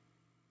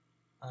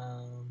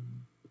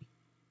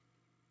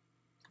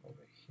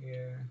 Over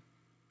here.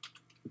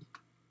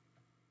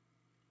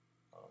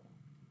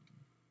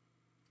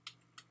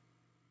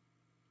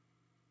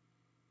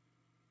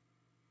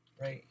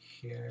 Right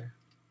here.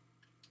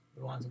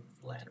 We want to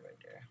land right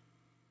there.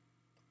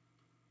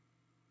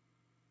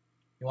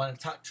 You want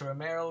to talk to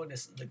Romero.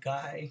 This is the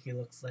guy. He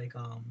looks like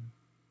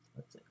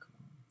what's it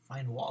called?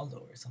 Find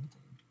Waldo or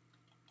something.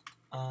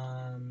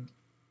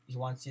 He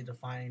wants you to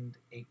find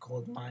a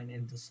gold mine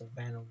in the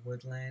Savannah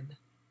woodland.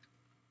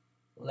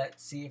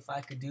 Let's see if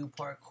I could do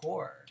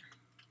parkour.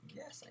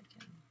 Yes, I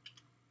can.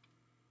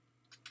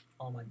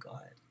 Oh my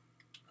god.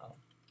 Oh.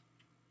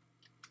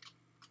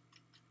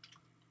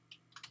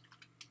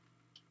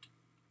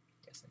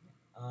 Yes, I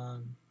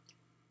can.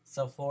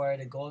 So for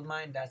the gold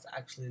mine, that's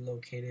actually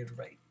located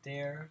right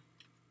there.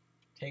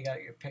 Take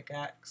out your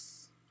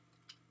pickaxe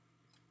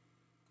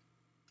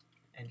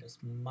and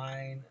just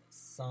mine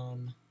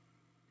some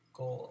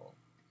gold.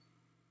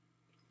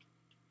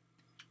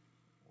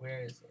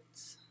 Where is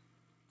it?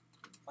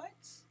 What?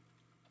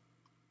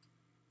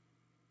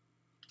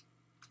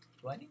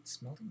 Do I need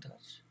smelting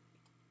touch?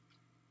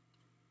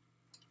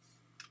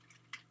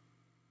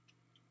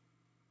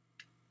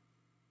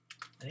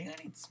 I think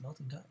I need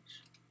smelting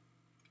touch.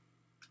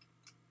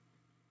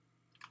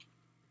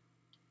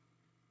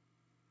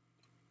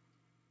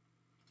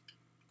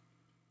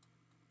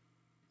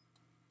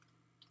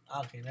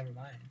 Okay, never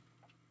mind.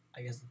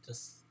 I guess it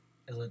just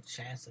is a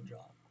chance to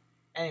drop.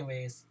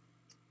 Anyways,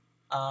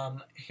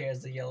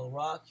 here's the yellow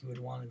rock. You would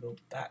want to go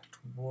back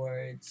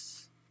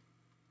towards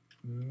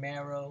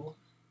Marrow.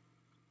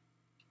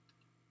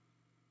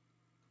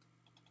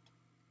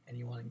 and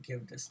you want to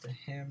give this to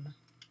him,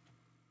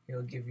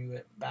 he'll give you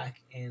it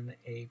back in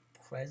a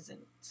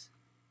present.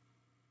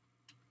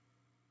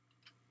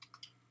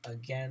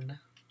 Again,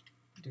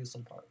 do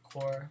some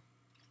parkour.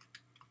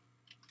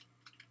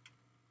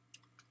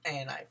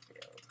 And I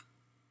failed.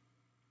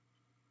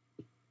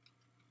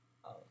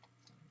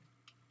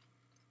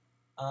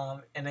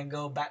 And then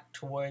go back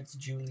towards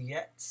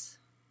Juliet.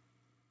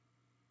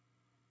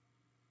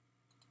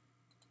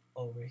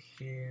 Over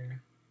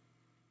here.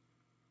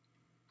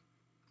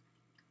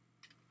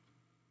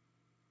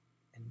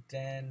 And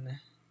then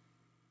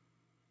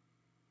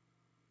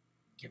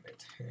give it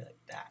to her like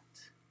that.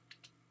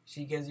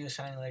 She gives you a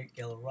shiny like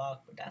yellow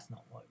rock, but that's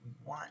not what we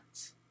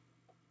want.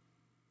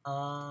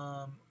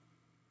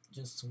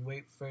 Just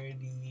wait for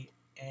the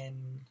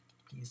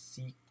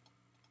NPC.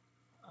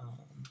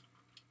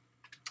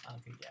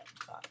 Okay, yeah,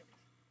 got it.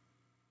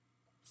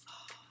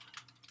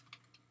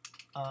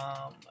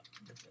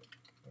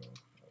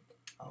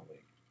 Oh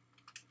wait.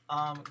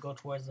 Go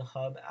towards the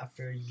hub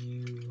after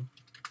you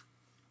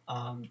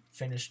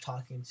finish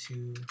talking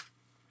to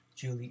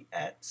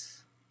Juliet.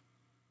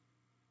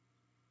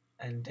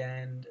 And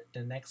then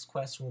the next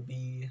quest will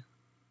be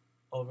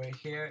over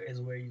here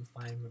is where you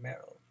find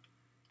Romero.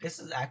 This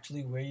is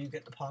actually where you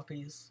get the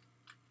poppies.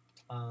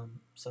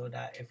 So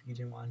that if you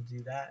didn't want to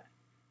do that.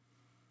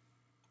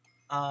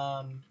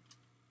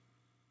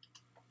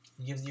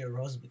 He gives you a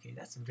rose bouquet.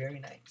 That's very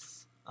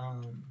nice.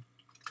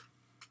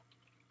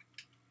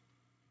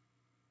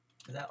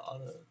 Is that all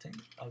the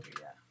things? Okay,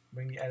 yeah.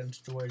 Bring the items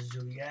towards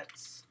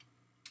Juliet's.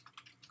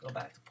 Go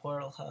back to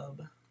Portal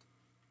Hub.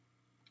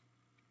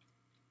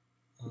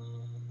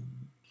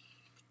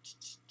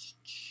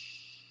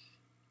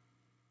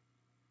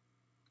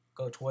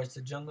 Go towards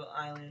the Jungle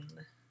Island.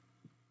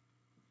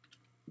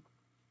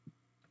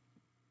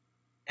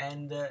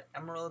 And the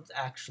emeralds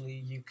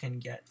actually you can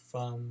get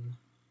from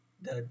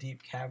the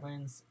deep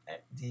caverns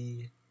at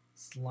the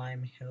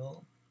Slime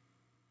Hill.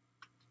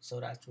 So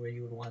that's where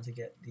you would want to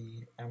get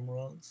the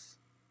emeralds.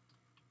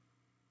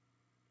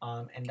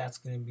 And that's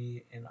going to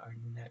be in our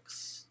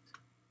next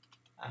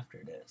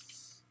after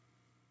this.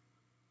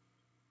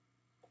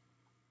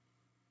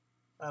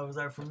 That was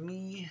that for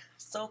me.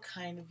 So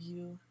kind of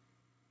you.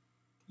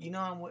 You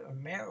know I'm with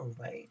Romero,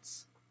 right?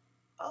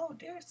 Oh,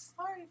 dear,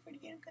 sorry for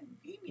the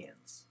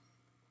inconvenience.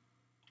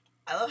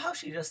 I love how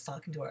she's just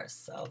talking to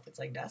herself. It's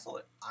like, that's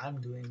what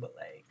I'm doing, but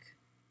like,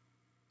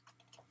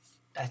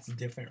 that's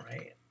different,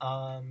 right?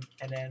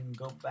 And then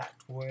go back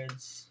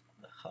towards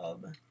the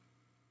hub.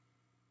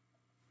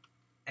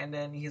 And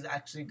then he's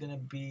actually gonna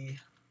be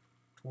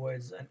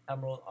towards an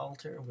emerald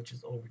altar, which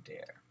is over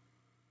there.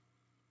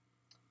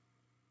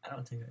 I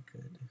don't think I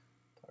could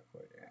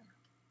parkour there.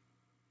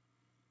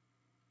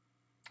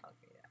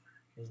 Okay, yeah,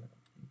 here's another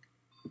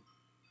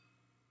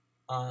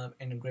thing.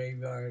 In the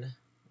graveyard,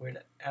 where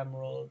the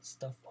emerald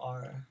stuff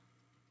are,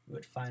 you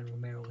would find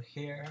Romero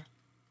here.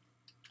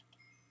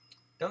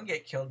 Don't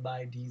get killed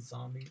by these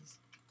zombies.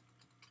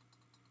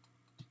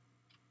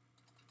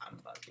 I'm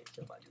about to get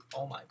killed by these.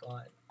 Oh my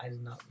god, I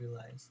did not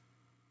realize.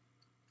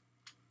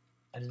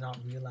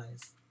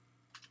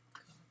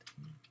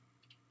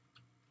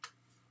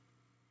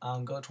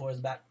 Go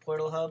towards back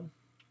portal hub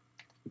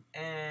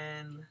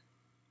and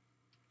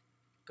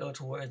go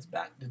towards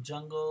back the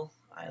jungle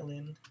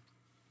island.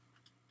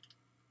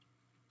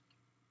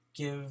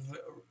 Give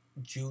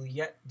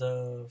Juliet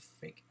the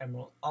fake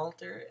emerald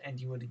altar and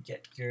you would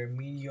get your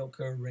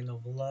mediocre ring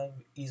of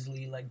love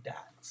easily like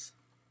that.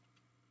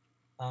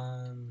 But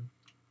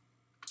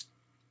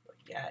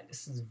yeah,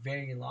 this is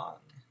very long.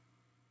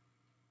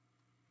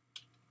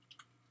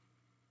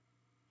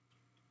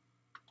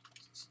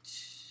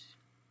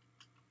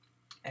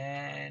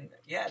 And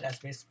yeah, that's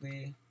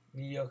basically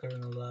mediocre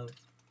ring of love.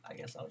 I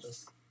guess I'll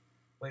just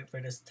wait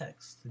for this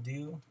text to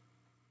do.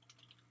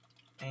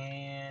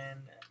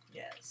 And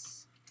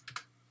yes,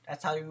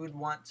 that's how you would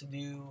want to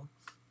do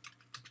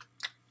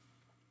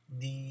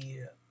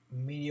the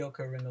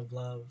mediocre ring of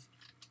love.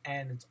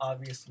 And it's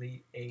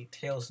obviously a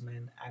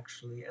talisman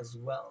actually as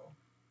well,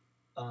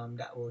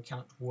 that will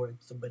count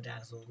towards the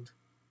Bedazzled.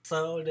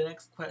 So the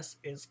next quest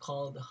is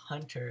called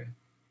Hunter.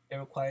 It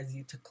requires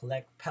you to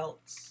collect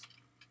pelts.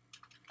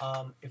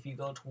 If you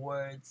go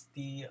towards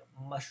the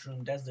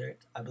Mushroom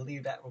Desert, I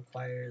believe that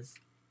requires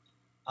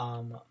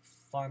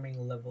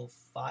farming level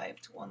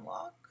 5 to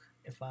unlock,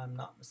 if I'm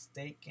not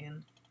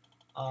mistaken.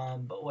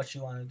 But what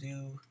you want to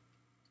do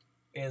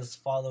is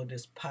follow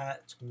this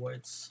path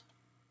towards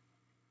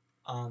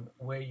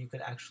where you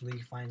could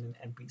actually find an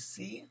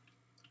NPC.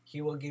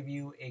 He will give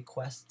you a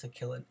quest to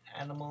kill an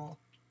animal.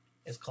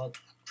 It's called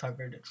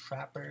Trevor the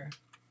Trapper.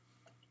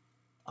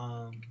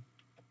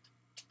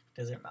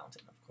 Desert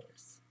Mountain, of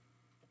course.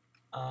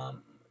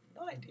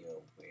 No idea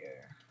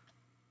where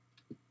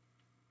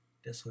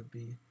this would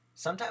be.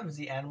 Sometimes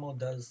the animal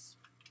does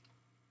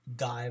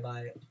die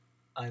by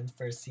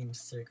unforeseen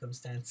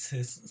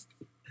circumstances.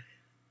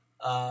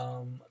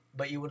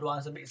 But you would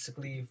want to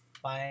basically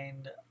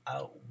find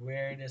out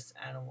where this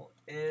animal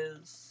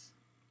is.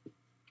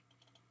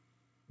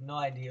 No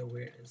idea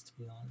where it is, to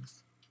be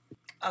honest.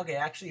 Okay,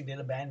 I actually did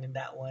abandon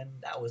that one.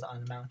 That was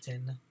on the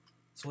mountain.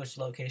 Switch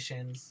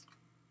locations.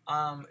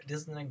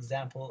 This is an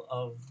example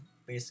of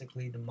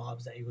basically the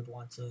mobs that you would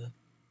want to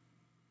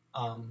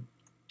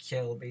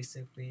kill.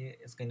 Basically,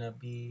 it's gonna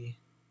be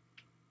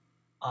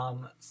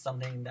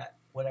something that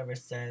whatever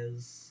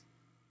says,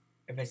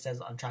 if it says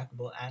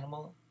untrackable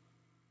animal,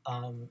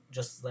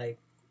 just like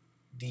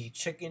the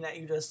chicken that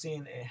you just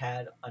seen, it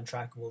had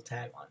untrackable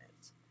tag on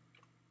it,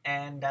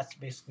 and that's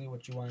basically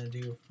what you want to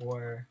do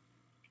for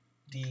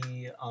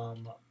the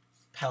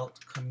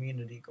pelt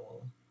community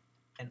goal.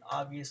 And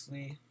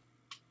obviously,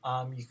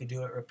 you could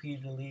do it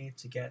repeatedly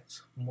to get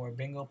more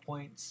bingo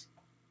points,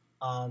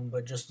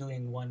 but just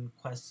doing one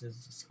quest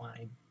is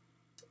fine.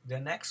 The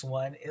next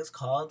one is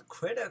called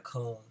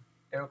Critical.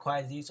 It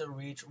requires you to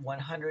reach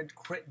 100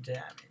 crit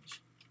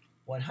damage.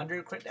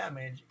 100 crit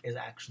damage is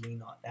actually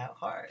not that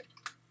hard.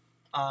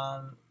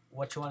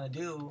 What you want to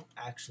do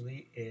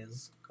actually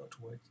is go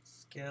towards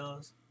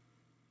skills.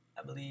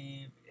 I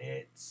believe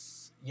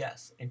it's,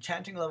 yes,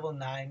 enchanting level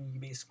 9. You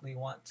basically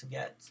want to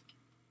get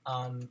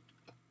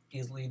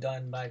easily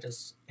done by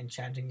just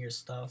enchanting your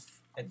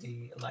stuff at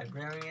the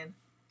librarian,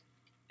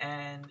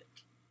 and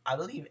I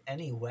believe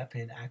any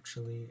weapon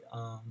actually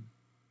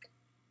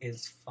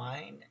is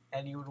fine,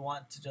 and you would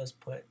want to just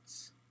put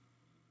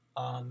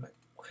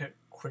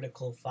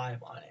critical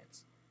 5 on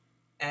it,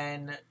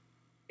 and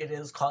it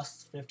is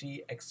cost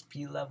 50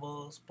 XP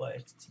levels,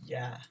 but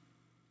yeah,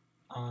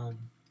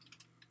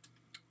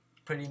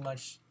 pretty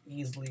much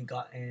easily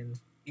gotten,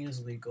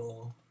 easily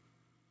go,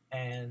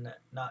 and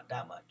not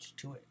that much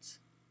to it.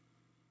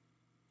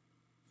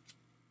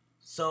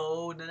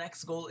 So the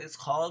next goal is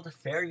called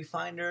Fairy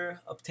Finder.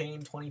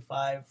 Obtain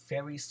 25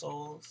 fairy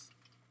souls.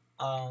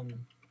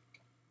 I'm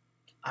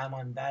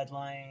on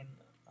Badline.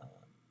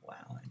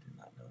 Wow, I did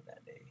not know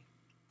that they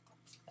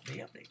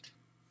update.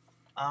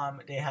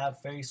 They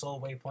have fairy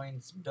soul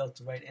waypoints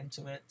built right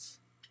into it.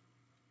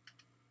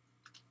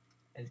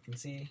 As you can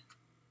see,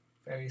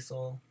 fairy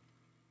soul.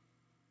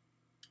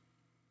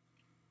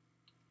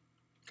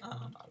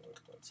 I'll go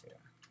towards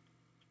here.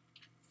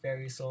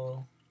 Fairy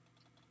soul.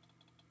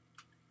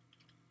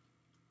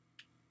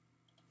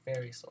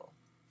 Fairy soul.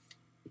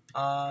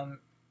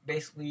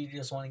 Basically, you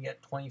just want to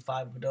get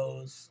 25 of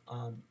those.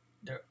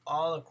 They're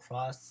all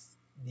across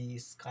the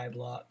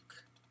skyblock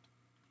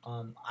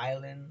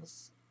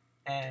islands,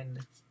 and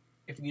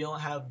if you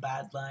don't have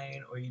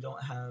Badline or you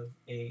don't have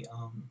a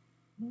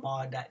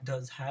mod that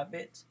does have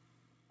it,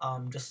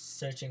 just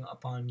searching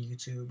up on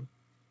YouTube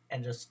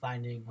and just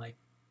finding like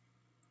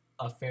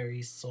a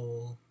fairy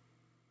soul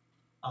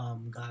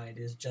guide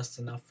is just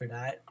enough for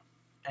that,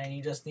 and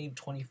you just need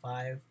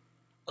 25.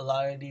 A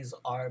lot of these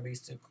are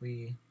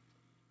basically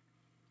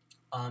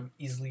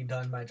easily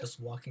done by just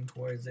walking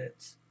towards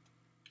it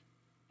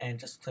and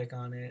just click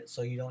on it,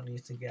 so you don't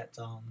need to get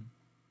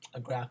a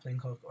grappling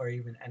hook or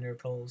even ender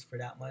pearls for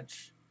that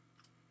much.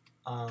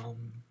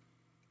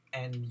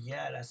 And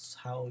yeah, that's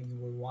how you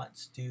would want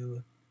to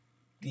do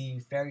the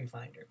Fairy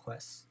Finder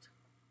quest.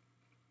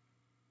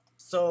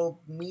 So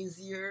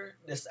Meiser,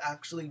 this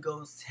actually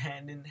goes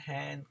hand in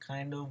hand,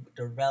 kind of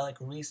the Relic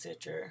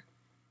Researcher,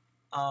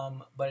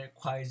 but it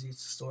requires you to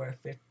store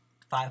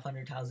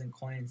 500,000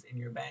 coins in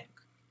your bank.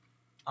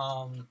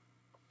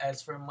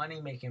 As for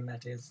money making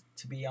methods,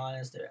 to be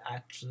honest, there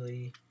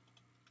actually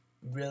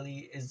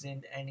really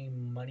isn't any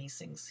money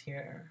sinks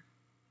here.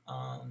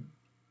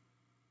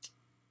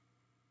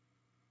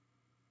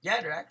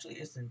 Yeah, there actually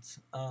isn't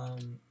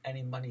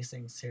any money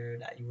sinks here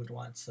that you would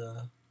want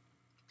to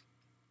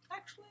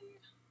actually.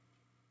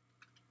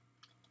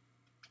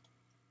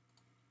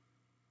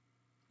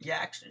 Yeah,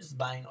 actually just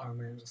buying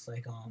armor and just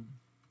like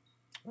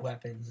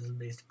weapons is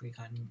basically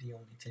kind of the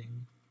only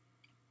thing.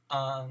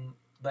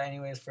 But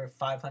anyways, for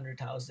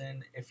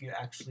 500,000, if you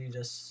actually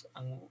just,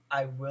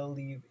 I will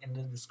leave in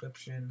the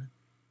description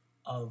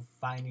of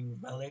finding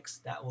relics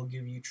that will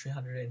give you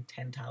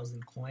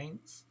 310,000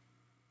 coins.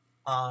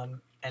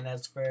 And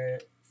as for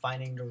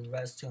finding the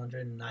rest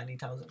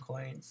 290,000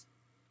 coins,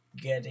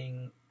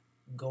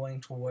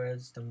 going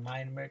towards the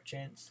mine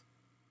merchants,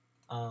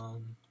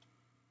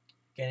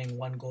 getting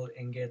 1 gold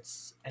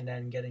ingots, and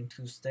then getting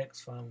 2 sticks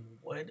from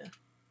wood,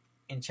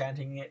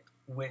 enchanting it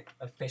with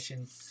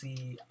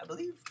efficiency. I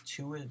believe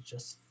 2 is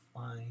just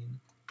fine.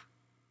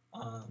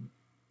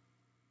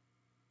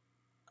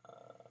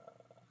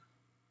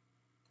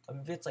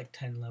 If it's like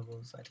 10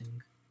 levels, I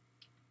think.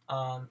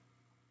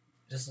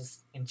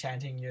 Just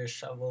enchanting your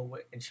shovel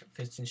with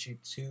efficiency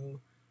 2,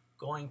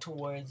 going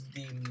towards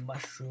the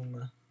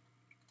mushroom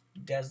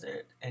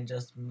desert and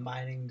just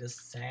mining the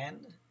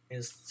sand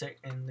is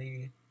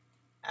certainly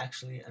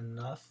actually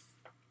enough.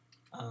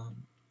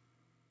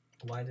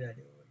 Why did I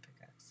do it with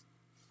pickaxe?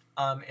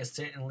 It's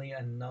certainly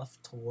enough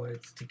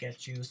to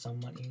get you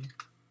some money.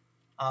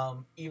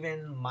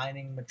 Even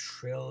mining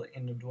material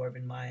in the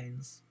dwarven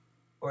mines,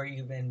 or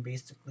even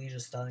basically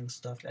just selling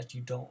stuff that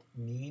you don't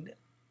need,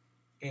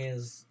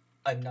 is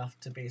enough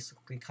to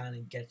basically kind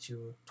of get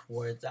you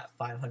towards that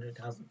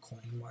 500,000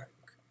 coin mark.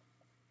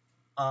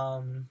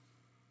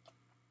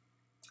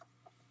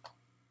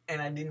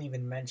 And I didn't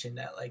even mention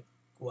that, like,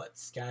 what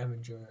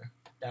Scavenger,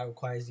 that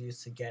requires you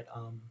to get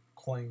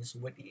coins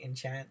with the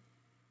enchant.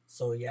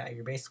 So yeah,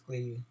 you're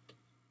basically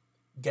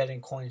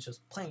getting coins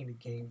just playing the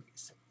game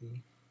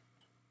basically.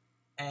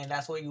 And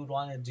that's what you would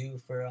want to do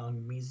for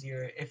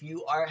Meiser. If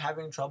you are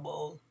having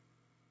trouble,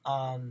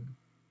 I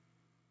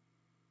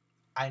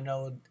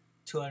know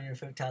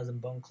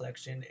 250,000 bone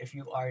collection. If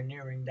you are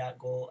nearing that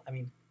goal, I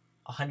mean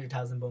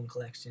 100,000 bone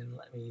collection.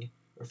 Let me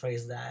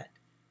rephrase that.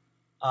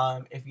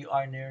 If you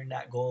are nearing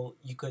that goal,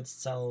 you could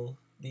sell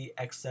the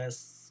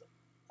excess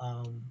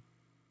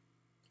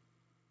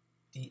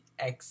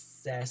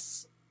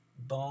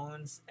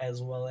bones,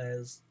 as well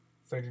as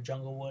for the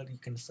jungle wood, you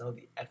can sell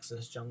the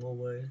excess jungle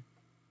wood,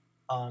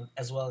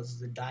 as well as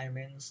the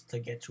diamonds to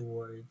get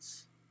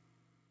towards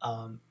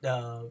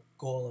the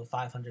goal of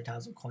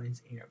 500,000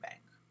 coins in your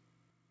bank.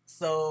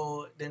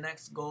 So the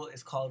next goal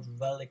is called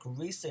Relic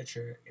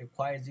Researcher. It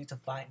requires you to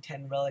find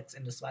 10 relics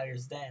in the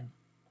spider's den.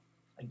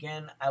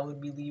 Again, I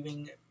would be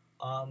leaving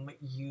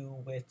you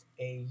with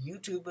a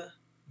YouTube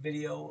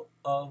video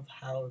of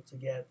how to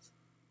get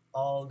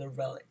all the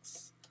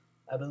relics.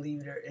 I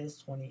believe there is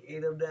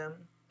 28 of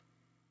them.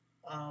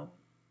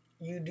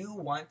 You do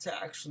want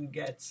to actually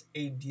get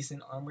a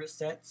decent armor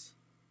set,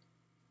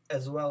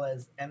 as well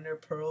as ender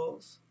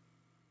pearls,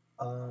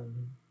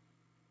 and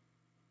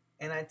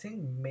I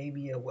think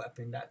maybe a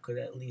weapon that could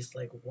at least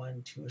like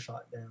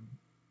two-shot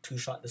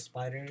the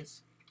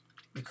spiders,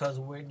 because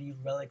where the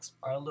relics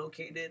are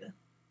located,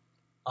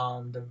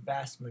 the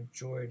vast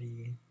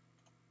majority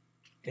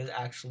is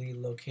actually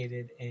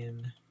located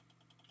in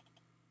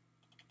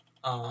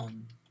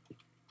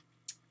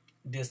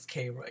this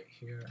cave right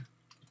here,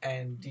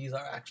 and these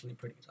are actually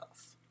pretty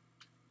tough.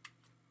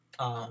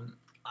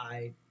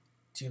 I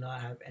do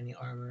not have any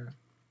armor,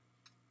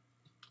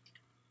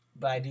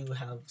 but I do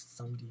have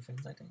some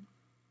defense, I think.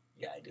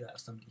 Yeah, I do have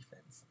some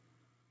defense.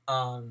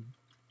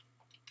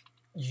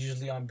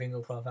 Usually on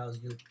bingo profiles,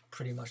 you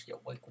pretty much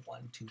get like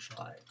 1-2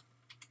 shot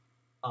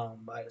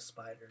by the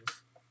spiders.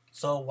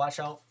 So watch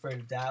out for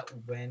that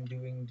when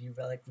doing the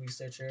Relic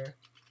Researcher.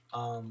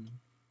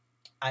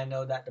 I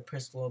know that the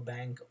Crystal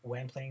Bank,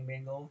 when playing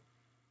bingo,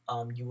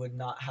 you would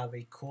not have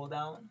a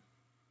cooldown.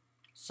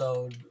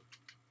 So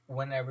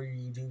whenever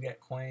you do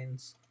get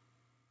coins,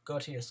 go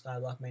to your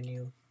Skyblock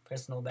menu,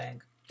 Personal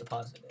Bank,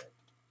 deposit it.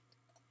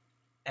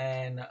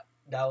 And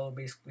that will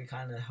basically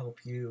kind of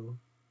help you,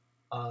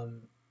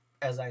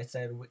 as I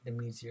said, with the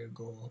Meiser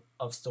goal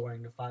of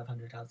storing the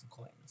 500,000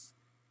 coins.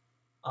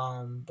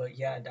 But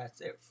yeah,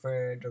 that's it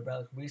for the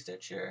Relic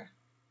Researcher.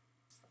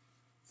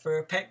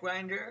 For Pet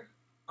Grinder,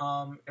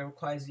 it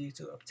requires you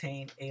to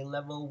obtain a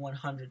level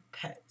 100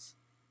 pet.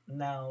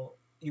 Now,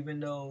 even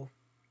though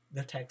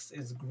the text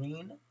is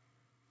green,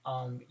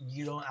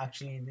 you don't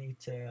actually need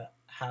to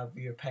have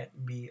your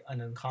pet be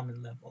an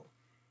uncommon level.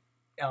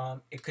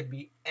 It could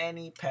be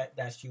any pet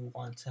that you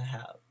want to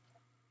have.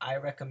 I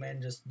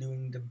recommend just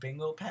doing the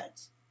bingo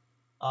pets.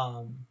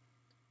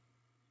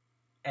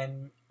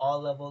 And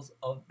all levels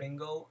of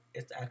bingo,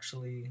 it's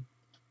actually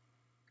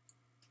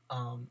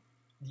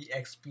the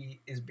XP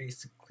is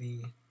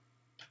basically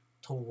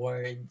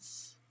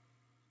towards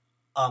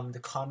the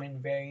common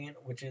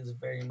variant, which is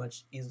very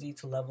much easy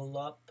to level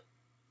up,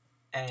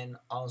 and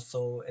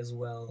also as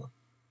well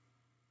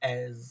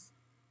as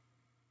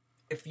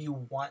if you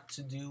want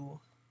to do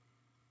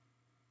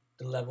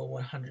the level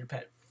 100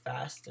 pet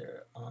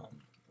faster,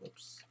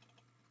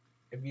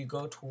 if you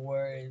go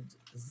towards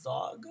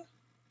Zog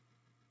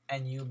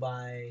and you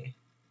buy,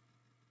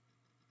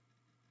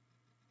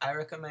 I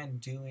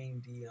recommend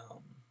doing the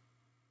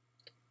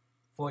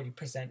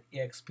 40%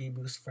 EXP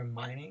boost from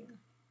mining,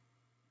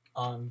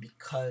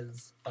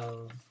 because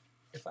of,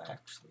 if I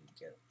actually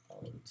get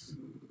out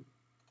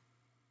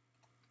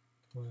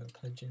Royal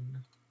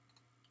Pigeon,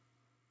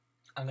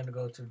 I'm gonna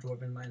go to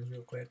Dwarven Mines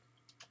real quick,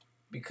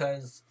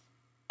 because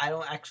I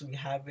don't actually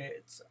have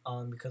it,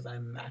 because I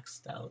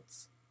maxed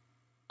out,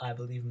 I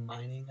believe,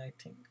 mining, I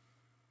think.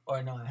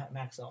 Or no, I have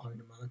maxed out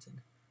Hoarder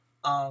Mountain.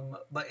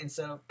 But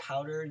instead of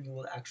powder, you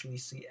will actually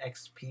see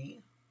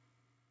XP.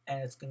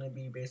 And it's going to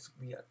be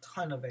basically a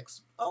ton of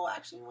XP. Oh,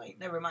 actually, wait,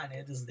 never mind.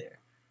 It is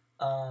there.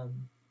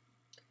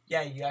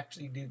 Yeah, you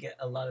actually do get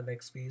a lot of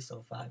XP.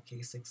 So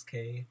 5k,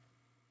 6k,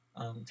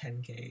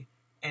 10k.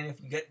 And if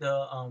you get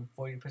the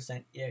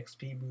 40%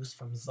 EXP boost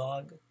from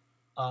Zog,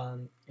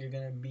 you're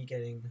going to be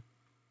getting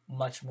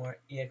much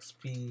more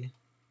EXP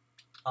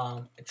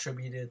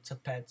attributed to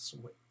pets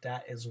with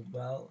that as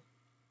well.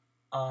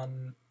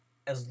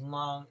 As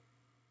long,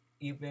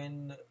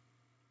 even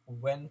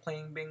when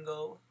playing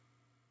bingo,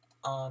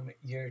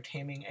 your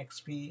taming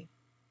XP,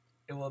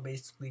 it will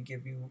basically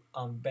give you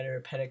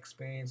better pet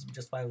experience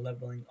just by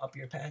leveling up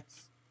your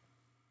pets,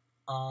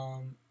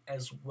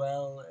 as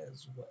well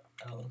as what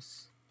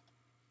else.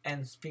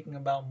 And speaking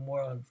about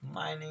more of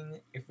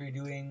mining, if you're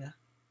doing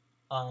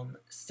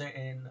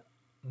certain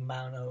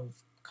amount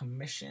of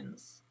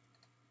commissions,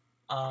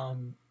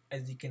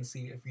 as you can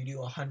see, if you do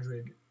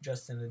 100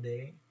 just in a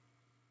day,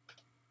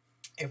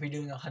 if you're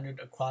doing 100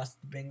 across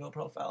the bingo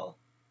profile,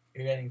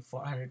 you're getting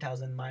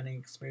 400,000 mining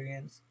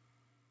experience.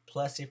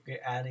 Plus, if you're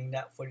adding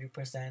that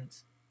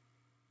 40%,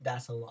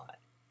 that's a lot.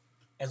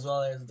 As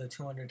well as the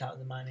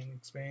 200,000 mining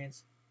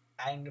experience,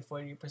 adding the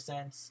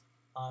 40%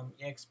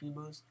 EXP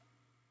boost,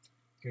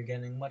 you're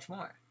getting much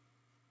more.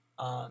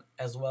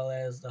 As well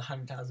as the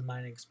 100,000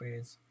 mining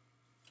experience,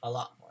 a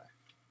lot more.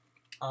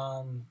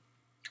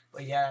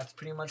 But yeah, that's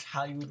pretty much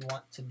how you would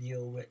want to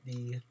deal with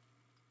the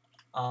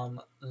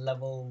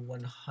level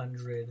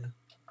 100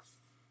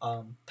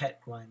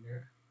 pet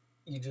grinder.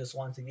 You just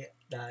want to get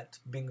that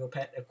bingo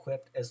pet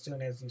equipped as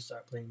soon as you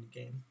start playing the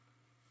game.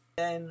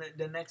 Then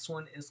the next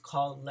one is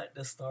called Let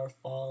the Star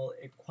Fall.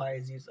 It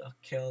requires you to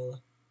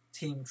kill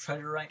Team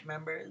Treasurite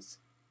members.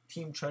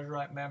 Team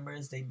Treasurite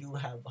members, they do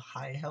have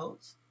high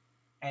health,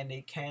 and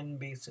they can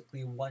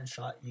basically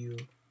one-shot you.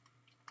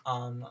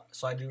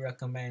 So I do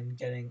recommend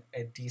getting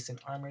a decent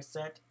armor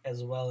set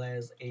as well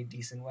as a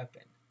decent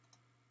weapon.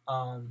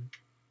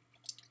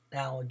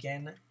 Now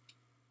again,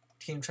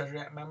 Team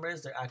Treasurite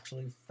members, they're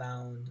actually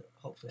found,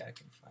 hopefully I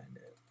can find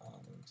it.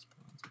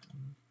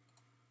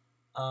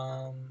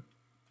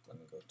 Let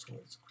me go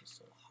towards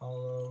Crystal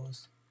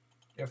Hollows.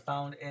 They're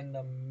found in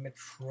the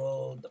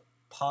Metro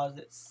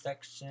Deposit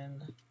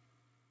section.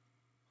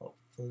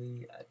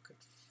 Hopefully I could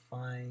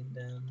find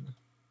them.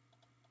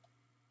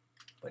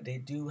 But they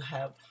do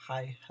have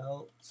high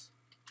health.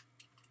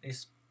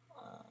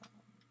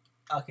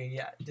 Okay,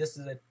 yeah, this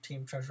is a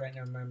Team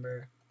Treasurite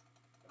member.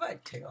 If I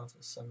take off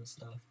some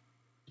stuff.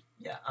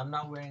 Yeah, I'm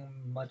not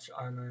wearing much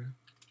armor.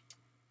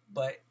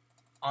 But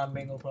on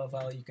Bingo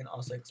profile, you can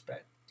also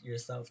expect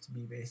yourself to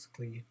be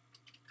basically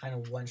kind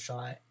of one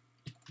shot,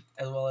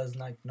 as well as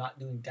like not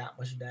doing that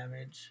much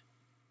damage.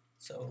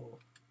 So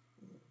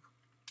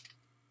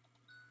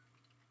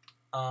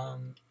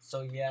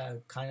yeah,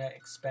 kind of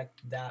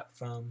expect that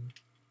from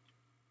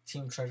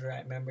Team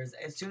Treasurite members.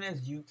 As soon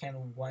as you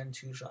can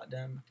 1-2 shot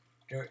them,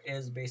 there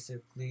is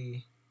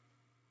basically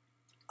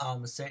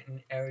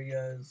certain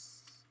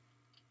areas,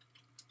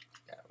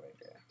 yeah, right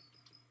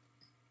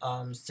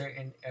there,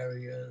 certain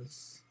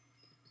areas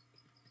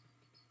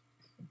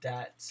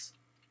that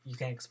you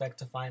can expect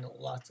to find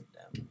lots of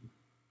them.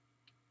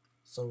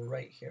 So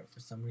right here, for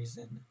some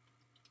reason,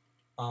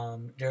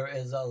 there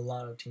is a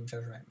lot of Team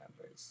Treasurite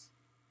members.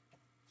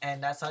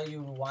 And that's how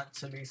you want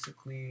to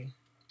basically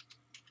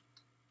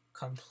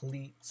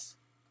complete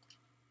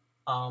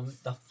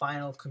the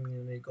final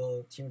community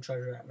goal, Team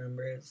Treasurite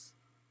members.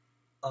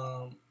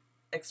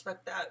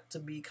 Expect that to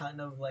be kind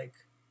of like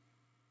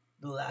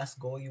the last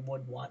goal you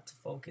would want to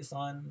focus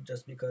on,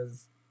 just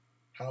because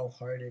how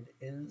hard it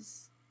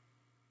is.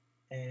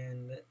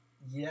 And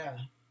yeah,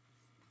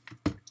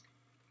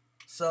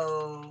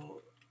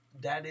 so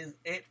that is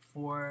it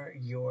for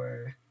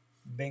your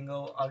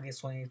Bingo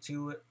August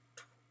 22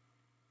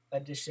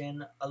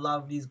 edition. A lot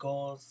of these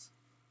goals,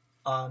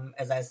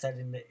 as I said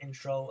in the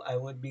intro, I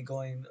would be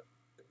going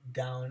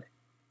down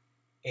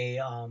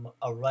a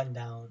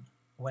rundown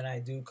when I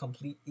do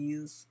complete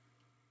these,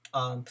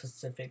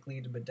 specifically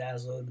the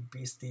Bedazzled,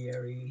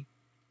 Bestiary,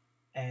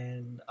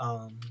 and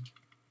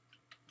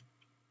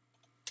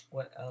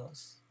what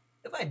else?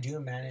 If I do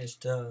manage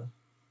to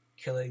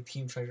kill a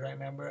Team Treasurite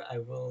member, I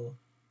will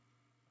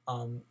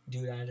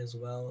do that as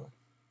well.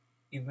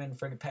 Even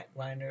for the pet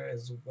grinder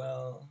as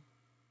well.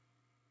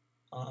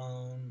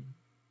 I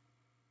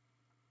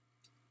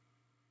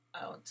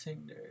don't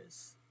think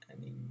there's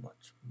any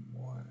much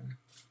more.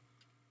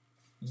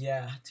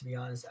 Yeah, to be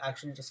honest,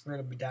 actually just for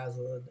the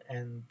Bedazzled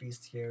and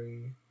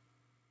Bestiary,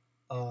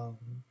 and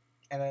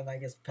then I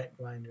guess pet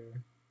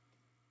grinder,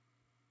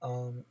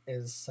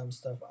 is some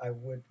stuff I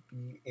would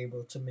be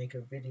able to make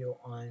a video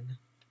on,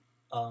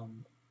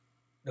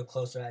 the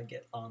closer I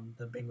get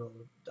the bingo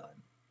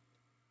done.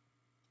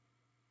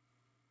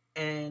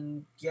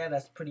 And yeah,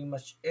 that's pretty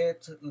much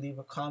it. Leave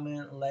a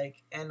comment,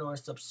 like, and or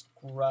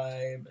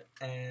subscribe,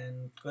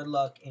 and good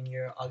luck in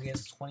your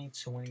August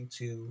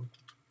 2022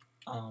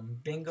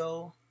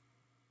 bingo.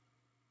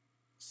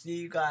 See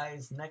you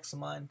guys next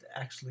month,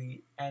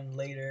 actually, and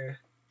later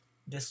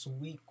this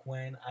week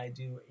when I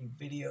do a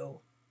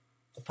video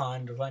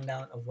upon the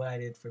rundown of what I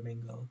did for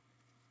bingo.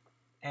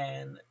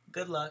 And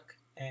good luck,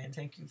 and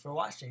thank you for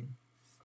watching.